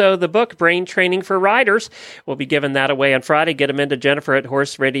also the book, Brain Training for Riders. We'll be giving that away on Friday. Get them into Jennifer at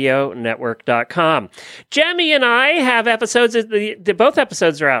horseradionetwork.com. Jemmy and I have episodes. Both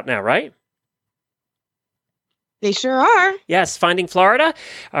episodes are out now, right? They sure are. Yes, Finding Florida,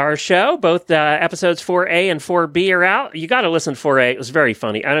 our show. Both episodes 4A and 4B are out. You got to listen to 4A. It was very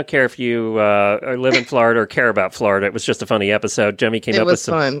funny. I don't care if you live in Florida or care about Florida. It was just a funny episode. Jemmy came up with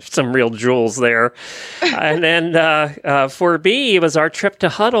some real jewels there. And then 4B was our trip to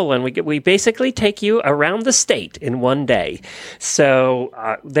Huddle, and we basically take you around the state in one day. So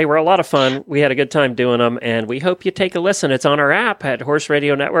they were a lot of fun. We had a good time doing them, and we hope you take a listen. It's on our app at Horse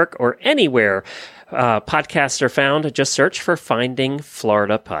Radio Network or anywhere podcasts are found. Just search for Finding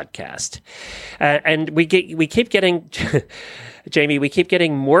Florida Podcast. And we keep getting, Jamie, we keep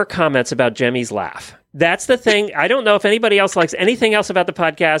getting more comments about Jemmy's laugh. That's the thing. I don't know if anybody else likes anything else about the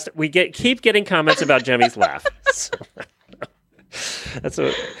podcast. We keep getting comments about Jemmy's laugh. That's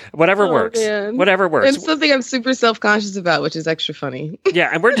whatever works. Man. Whatever works. And something I'm super self-conscious about, which is extra funny. Yeah,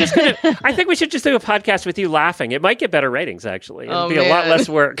 and we're just going to... I think we should just do a podcast with you laughing. It might get better ratings, actually. It'll be a lot less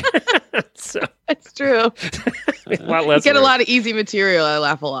work. That's true. A lot less you get work. a lot of easy material. I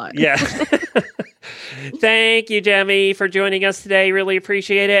laugh a lot. Yeah. Thank you, Jemmy, for joining us today. Really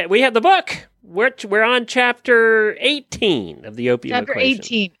appreciate it. We have the book. We're on chapter 18 of the opium Chapter equation.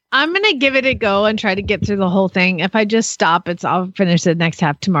 18. I'm going to give it a go and try to get through the whole thing. If I just stop, I'll finish the next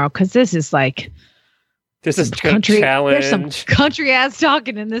half tomorrow because this is like... This is country challenge. There's some country ass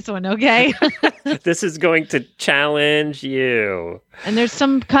talking in this one, okay? This is going to challenge you. And there's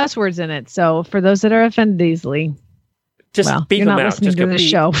some cuss words in it. So for those that are offended easily, just beep you're them not out. listening Just to go the beep.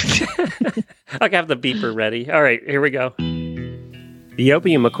 show. I'll have the beeper ready. All right, here we go. The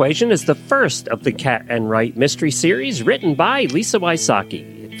Opium Equation is the first of the Cat Enright mystery series written by Lisa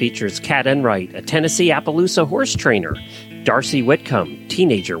Wysocki. It features Cat Enright, a Tennessee Appaloosa horse trainer, Darcy Whitcomb,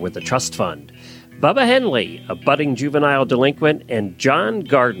 teenager with a trust fund, Bubba Henley, a budding juvenile delinquent, and John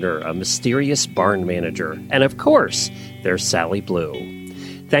Gardner, a mysterious barn manager. And of course, there's Sally Blue.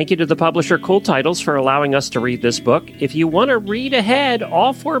 Thank you to the publisher Cool Titles for allowing us to read this book. If you want to read ahead,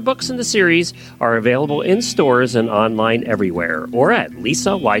 all 4 books in the series are available in stores and online everywhere, or at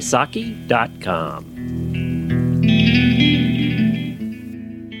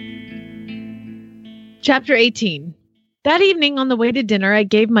lisawysocki.com. Chapter 18. That evening on the way to dinner, I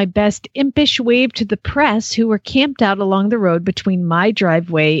gave my best impish wave to the press who were camped out along the road between my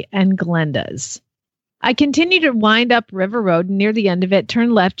driveway and Glenda's. I continued to wind up River Road, and near the end of it,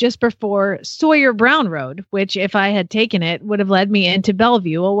 turned left just before Sawyer Brown Road, which, if I had taken it, would have led me into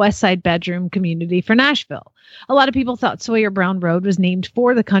Bellevue, a West Side bedroom community for Nashville. A lot of people thought Sawyer Brown Road was named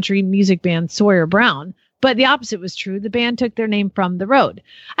for the country music band Sawyer Brown, but the opposite was true. The band took their name from the road.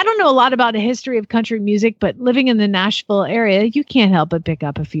 I don't know a lot about the history of country music, but living in the Nashville area, you can't help but pick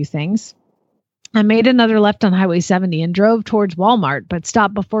up a few things. I made another left on Highway 70 and drove towards Walmart, but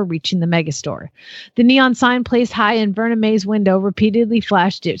stopped before reaching the megastore. The neon sign placed high in Verna May's window repeatedly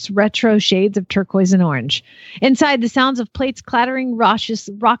flashed its retro shades of turquoise and orange. Inside, the sounds of plates clattering,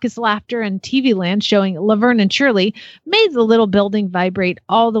 raucous laughter, and TV land showing Laverne and Shirley made the little building vibrate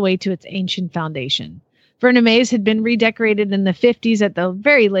all the way to its ancient foundation. Verna May's had been redecorated in the 50s, at the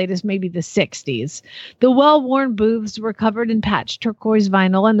very latest, maybe the 60s. The well-worn booths were covered in patched turquoise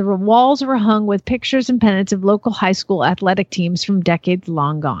vinyl, and the walls were hung with pictures and pennants of local high school athletic teams from decades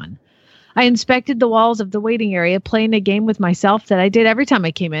long gone. I inspected the walls of the waiting area, playing a game with myself that I did every time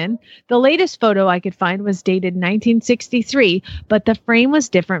I came in. The latest photo I could find was dated 1963, but the frame was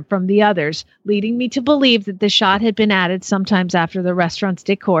different from the others, leading me to believe that the shot had been added sometimes after the restaurant's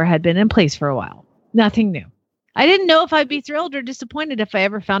decor had been in place for a while. Nothing new. I didn't know if I'd be thrilled or disappointed if I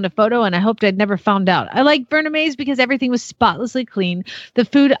ever found a photo, and I hoped I'd never found out. I liked Verna May's because everything was spotlessly clean, the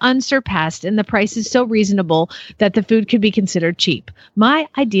food unsurpassed, and the prices so reasonable that the food could be considered cheap. My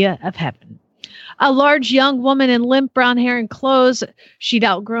idea of heaven. A large young woman in limp brown hair and clothes she'd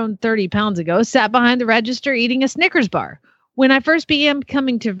outgrown 30 pounds ago sat behind the register eating a Snickers bar. When I first began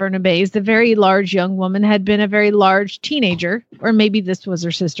coming to Verna May's, the very large young woman had been a very large teenager, or maybe this was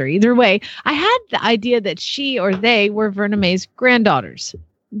her sister. Either way, I had the idea that she or they were Verna May's granddaughters.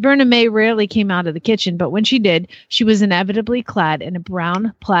 Verna May rarely came out of the kitchen, but when she did, she was inevitably clad in a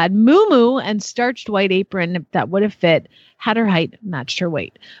brown plaid muumuu and starched white apron that would have fit had her height matched her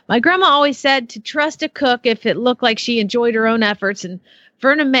weight. My grandma always said to trust a cook if it looked like she enjoyed her own efforts, and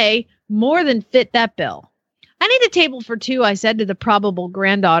Verna May more than fit that bill. I need a table for 2, I said to the probable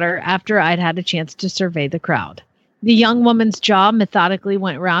granddaughter after I'd had a chance to survey the crowd. The young woman's jaw methodically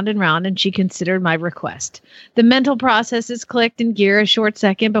went round and round, and she considered my request. The mental processes clicked in gear a short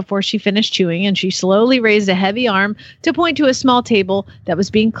second before she finished chewing, and she slowly raised a heavy arm to point to a small table that was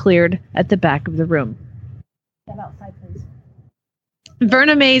being cleared at the back of the room. Step outside, please.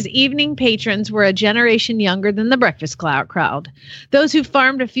 Verna May's evening patrons were a generation younger than the breakfast crowd. Those who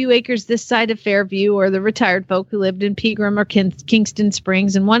farmed a few acres this side of Fairview, or the retired folk who lived in Pegram or Kingston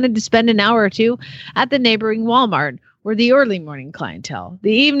Springs and wanted to spend an hour or two at the neighboring Walmart, were the early morning clientele.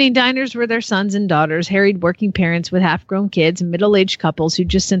 The evening diners were their sons and daughters, harried working parents with half-grown kids, and middle-aged couples who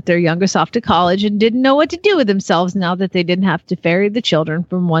just sent their youngest off to college and didn't know what to do with themselves now that they didn't have to ferry the children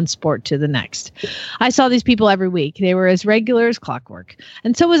from one sport to the next. I saw these people every week. They were as regular as clockwork.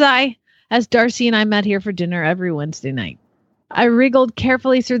 And so was I, as Darcy and I met here for dinner every Wednesday night. I wriggled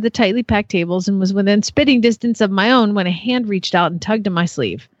carefully through the tightly packed tables and was within spitting distance of my own when a hand reached out and tugged at my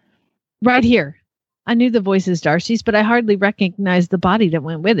sleeve. Right here. I knew the voice as Darcy's, but I hardly recognized the body that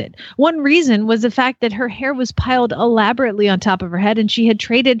went with it. One reason was the fact that her hair was piled elaborately on top of her head, and she had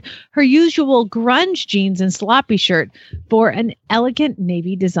traded her usual grunge jeans and sloppy shirt for an elegant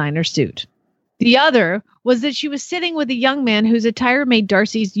navy designer suit. The other was that she was sitting with a young man whose attire made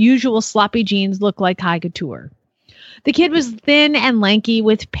Darcy's usual sloppy jeans look like high couture. The kid was thin and lanky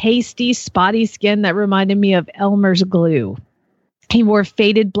with pasty, spotty skin that reminded me of Elmer's glue. He wore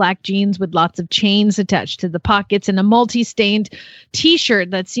faded black jeans with lots of chains attached to the pockets and a multi-stained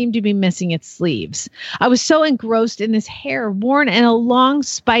t-shirt that seemed to be missing its sleeves. I was so engrossed in his hair, worn in a long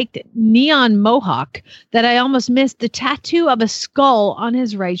spiked neon mohawk, that I almost missed the tattoo of a skull on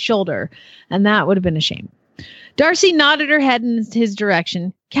his right shoulder, and that would have been a shame. Darcy nodded her head in his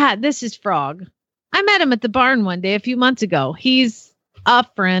direction. Kat, this is Frog. I met him at the barn one day a few months ago. He's a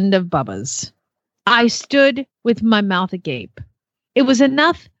friend of Bubba's. I stood with my mouth agape. It was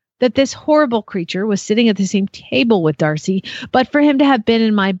enough that this horrible creature was sitting at the same table with Darcy, but for him to have been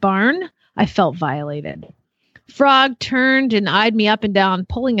in my barn, I felt violated. Frog turned and eyed me up and down,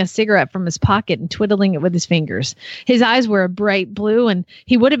 pulling a cigarette from his pocket and twiddling it with his fingers. His eyes were a bright blue, and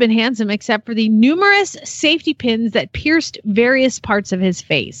he would have been handsome except for the numerous safety pins that pierced various parts of his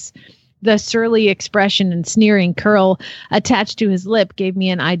face. The surly expression and sneering curl attached to his lip gave me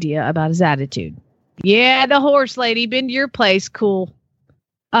an idea about his attitude. Yeah, the horse lady. Been to your place. Cool.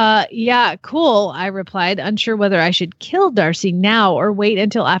 Yeah, cool, I replied, unsure whether I should kill Darcy now or wait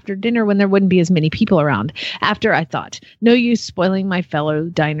until after dinner when there wouldn't be as many people around. After, I thought, no use spoiling my fellow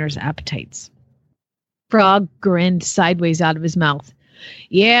diners' appetites. Frog grinned sideways out of his mouth.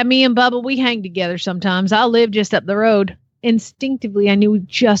 Yeah, me and Bubba, we hang together sometimes. I live just up the road. Instinctively, I knew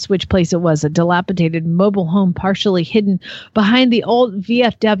just which place it was, a dilapidated mobile home partially hidden behind the old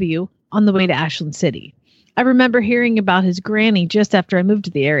VFW on the way to Ashland City. I remember hearing about his granny just after I moved to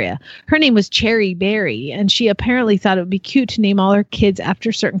the area. Her name was Cherry Berry, and she apparently thought it would be cute to name all her kids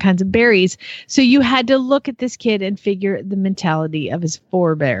after certain kinds of berries. So you had to look at this kid and figure the mentality of his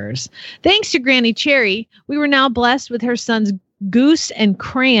forebears. Thanks to Granny Cherry, we were now blessed with her sons Goose and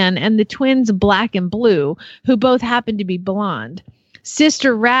Cran and the twins Black and Blue, who both happened to be blonde.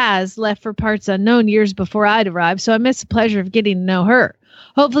 Sister Raz left for parts unknown years before I'd arrived, so I missed the pleasure of getting to know her.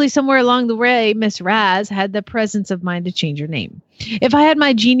 Hopefully somewhere along the way, Miss Raz had the presence of mind to change her name. If I had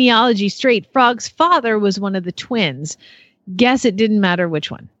my genealogy straight, Frog's father was one of the twins. Guess it didn't matter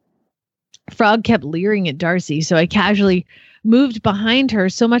which one. Frog kept leering at Darcy, so I casually moved behind her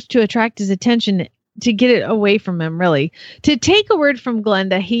so much to attract his attention, to get it away from him, really. To take a word from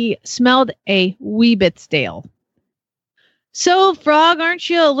Glenda, he smelled a wee bit stale. So, Frog, aren't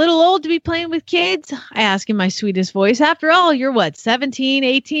you a little old to be playing with kids? I asked in my sweetest voice. After all, you're what, 17,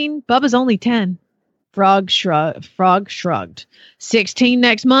 18? Bubba's only 10. Frog shrugged. 16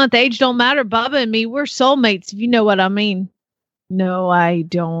 next month. Age don't matter. Bubba and me, we're soulmates, if you know what I mean. No, I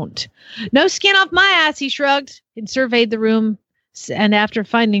don't. No skin off my ass, he shrugged and surveyed the room, and after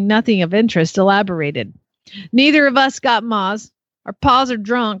finding nothing of interest, elaborated. Neither of us got ma's. Our paws are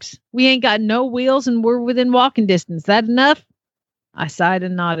drunks. We ain't got no wheels and we're within walking distance. That enough? I sighed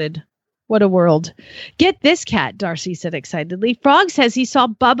and nodded. What a world. Get this, Cat, Darcy said excitedly. Frog says he saw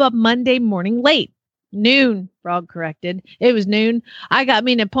Bubba Monday morning late. Noon, Frog corrected. It was noon. I got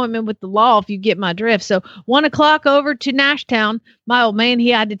me an appointment with the law, if you get my drift. So 1 o'clock over to Nashtown. My old man, he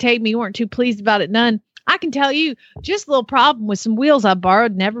had to take me. He weren't too pleased about it none. I can tell you, just a little problem with some wheels I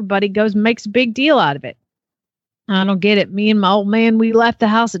borrowed, and everybody goes and makes a big deal out of it. I don't get it. Me and my old man, we left the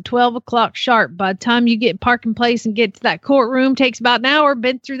house at 12 o'clock sharp. By the time you get parking place and get to that courtroom, takes about an hour.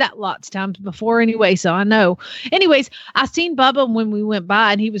 Been through that lots of times before anyway, so I know. Anyways, I seen Bubba when we went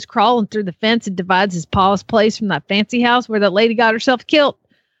by, and he was crawling through the fence that divides his pa's place from that fancy house where that lady got herself killed.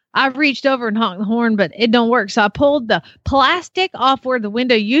 I reached over and honked the horn, but it don't work. So I pulled the plastic off where the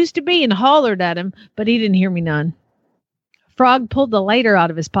window used to be and hollered at him, but he didn't hear me none. Frog pulled the lighter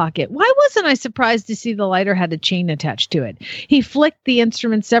out of his pocket. Why wasn't I surprised to see the lighter had a chain attached to it? He flicked the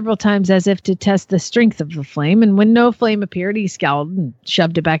instrument several times as if to test the strength of the flame, and when no flame appeared, he scowled and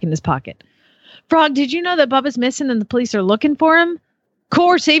shoved it back in his pocket. Frog, did you know that Bubba's missing and the police are looking for him? Of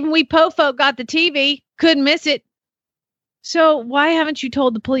course, even we po folk got the TV. Couldn't miss it. So why haven't you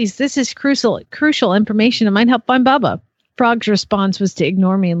told the police? This is crucial information that might help find Bubba. Frog's response was to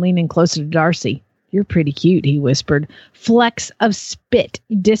ignore me and lean in closer to Darcy. You're pretty cute, he whispered. Flecks of spit,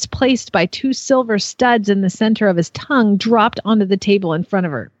 displaced by 2 silver studs in the center of his tongue, dropped onto the table in front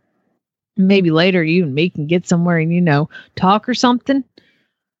of her. Maybe later you and me can get somewhere and, talk or something.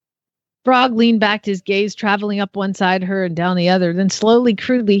 Frog leaned back, his gaze traveling up one side her and down the other. Then slowly,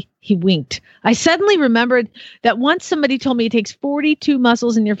 crudely, he winked. I suddenly remembered that once somebody told me it takes 42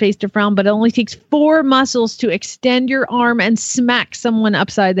 muscles in your face to frown, but it only takes 4 muscles to extend your arm and smack someone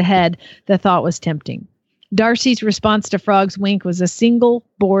upside the head. The thought was tempting. Darcy's response to Frog's wink was a single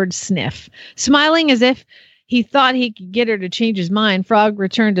bored sniff. Smiling as if he thought he could get her to change his mind, Frog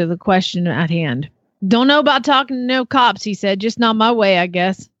returned to the question at hand. Don't know about talking to no cops, he said. Just not my way, I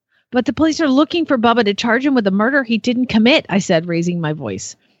guess. But the police are looking for Bubba to charge him with a murder he didn't commit, I said, raising my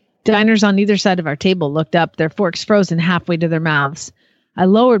voice. Diners on either side of our table looked up, their forks frozen halfway to their mouths. I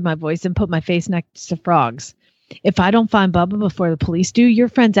lowered my voice and put my face next to Frog's. If I don't find Bubba before the police do, your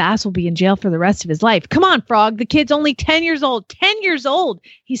friend's ass will be in jail for the rest of his life. Come on, Frog. The kid's only 10 years old. 10 years old.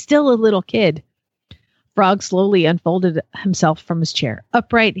 He's still a little kid. Frog slowly unfolded himself from his chair.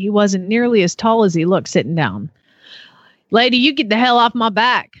 Upright, he wasn't nearly as tall as he looked sitting down. Lady, you get the hell off my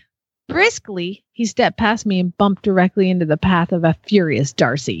back. Briskly, he stepped past me and bumped directly into the path of a furious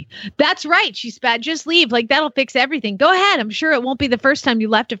Darcy. That's right, she spat. Just leave. Like, that'll fix everything. Go ahead. I'm sure it won't be the first time you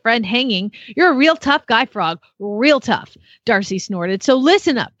left a friend hanging. You're a real tough guy, Frog. Real tough. Darcy snorted. So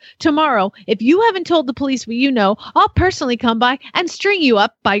listen up. Tomorrow, if you haven't told the police what you know, I'll personally come by and string you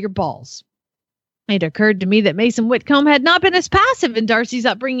up by your balls. It occurred to me that Mason Whitcomb had not been as passive in Darcy's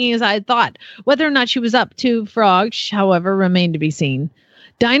upbringing as I had thought. Whether or not she was up to Frog, however, remained to be seen.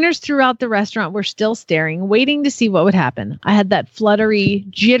 Diners throughout the restaurant were still staring, waiting to see what would happen. I had that fluttery,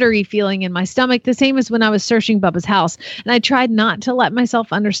 jittery feeling in my stomach, the same as when I was searching Bubba's house, and I tried not to let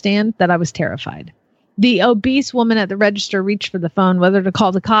myself understand that I was terrified. The obese woman at the register reached for the phone. Whether to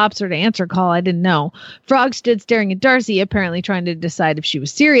call the cops or to answer a call, I didn't know. Frog stood staring at Darcy, apparently trying to decide if she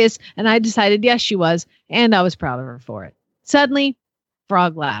was serious, and I decided yes, she was, and I was proud of her for it. Suddenly,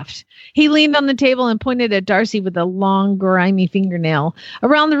 Frog laughed. He leaned on the table and pointed at Darcy with a long, grimy fingernail.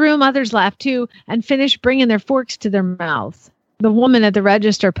 Around the room, others laughed too and finished bringing their forks to their mouths. The woman at the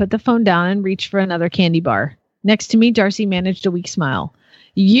register put the phone down and reached for another candy bar. Next to me, Darcy managed a weak smile.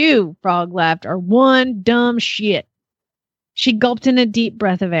 You, Frog laughed, are one dumb shit. She gulped in a deep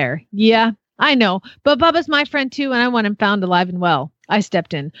breath of air. Yeah, I know, but Bubba's my friend too, and I want him found alive and well. I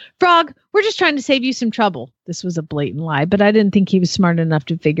stepped in. Frog, we're just trying to save you some trouble. This was a blatant lie, but I didn't think he was smart enough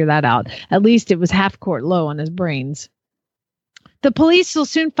to figure that out. At least it was half-court low on his brains. The police will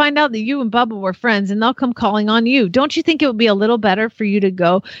soon find out that you and Bubba were friends, and they'll come calling on you. Don't you think it would be a little better for you to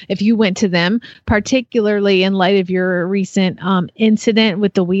go if you went to them, particularly in light of your recent incident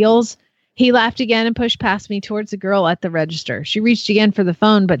with the wheels? He laughed again and pushed past me towards the girl at the register. She reached again for the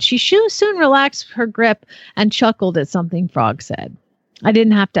phone, but she soon relaxed her grip and chuckled at something Frog said. I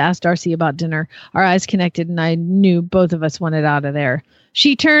didn't have to ask Darcy about dinner. Our eyes connected, and I knew both of us wanted out of there.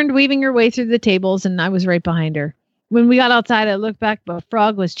 She turned, weaving her way through the tables, and I was right behind her. When we got outside, I looked back, but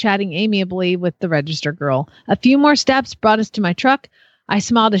Frog was chatting amiably with the register girl. A few more steps brought us to my truck. I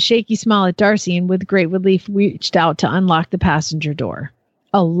smiled a shaky smile at Darcy, and with great relief reached out to unlock the passenger door.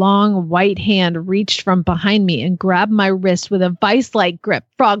 A long white hand reached from behind me and grabbed my wrist with a vice-like grip.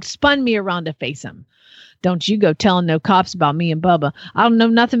 Frog spun me around to face him. Don't you go telling no cops about me and Bubba. I don't know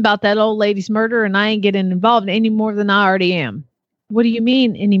nothing about that old lady's murder, and I ain't getting involved any more than I already am. What do you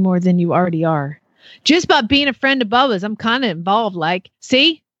mean, any more than you already are? Just by being a friend of Bubba's, I'm kind of involved, like.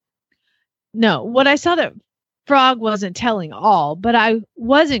 See? No, what I saw that Frog wasn't telling all, but I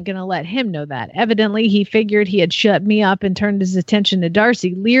wasn't going to let him know that. Evidently, he figured he had shut me up and turned his attention to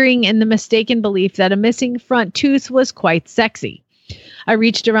Darcy, leering in the mistaken belief that a missing front tooth was quite sexy. I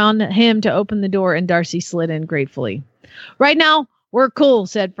reached around him to open the door, and Darcy slid in gratefully. Right now, we're cool,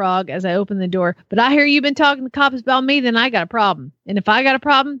 said Frog as I opened the door. But I hear you've been talking to cops about me, then I got a problem. And if I got a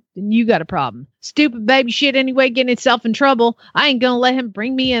problem, then you got a problem. Stupid baby shit anyway, getting itself in trouble. I ain't gonna let him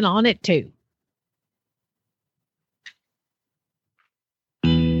bring me in on it, too.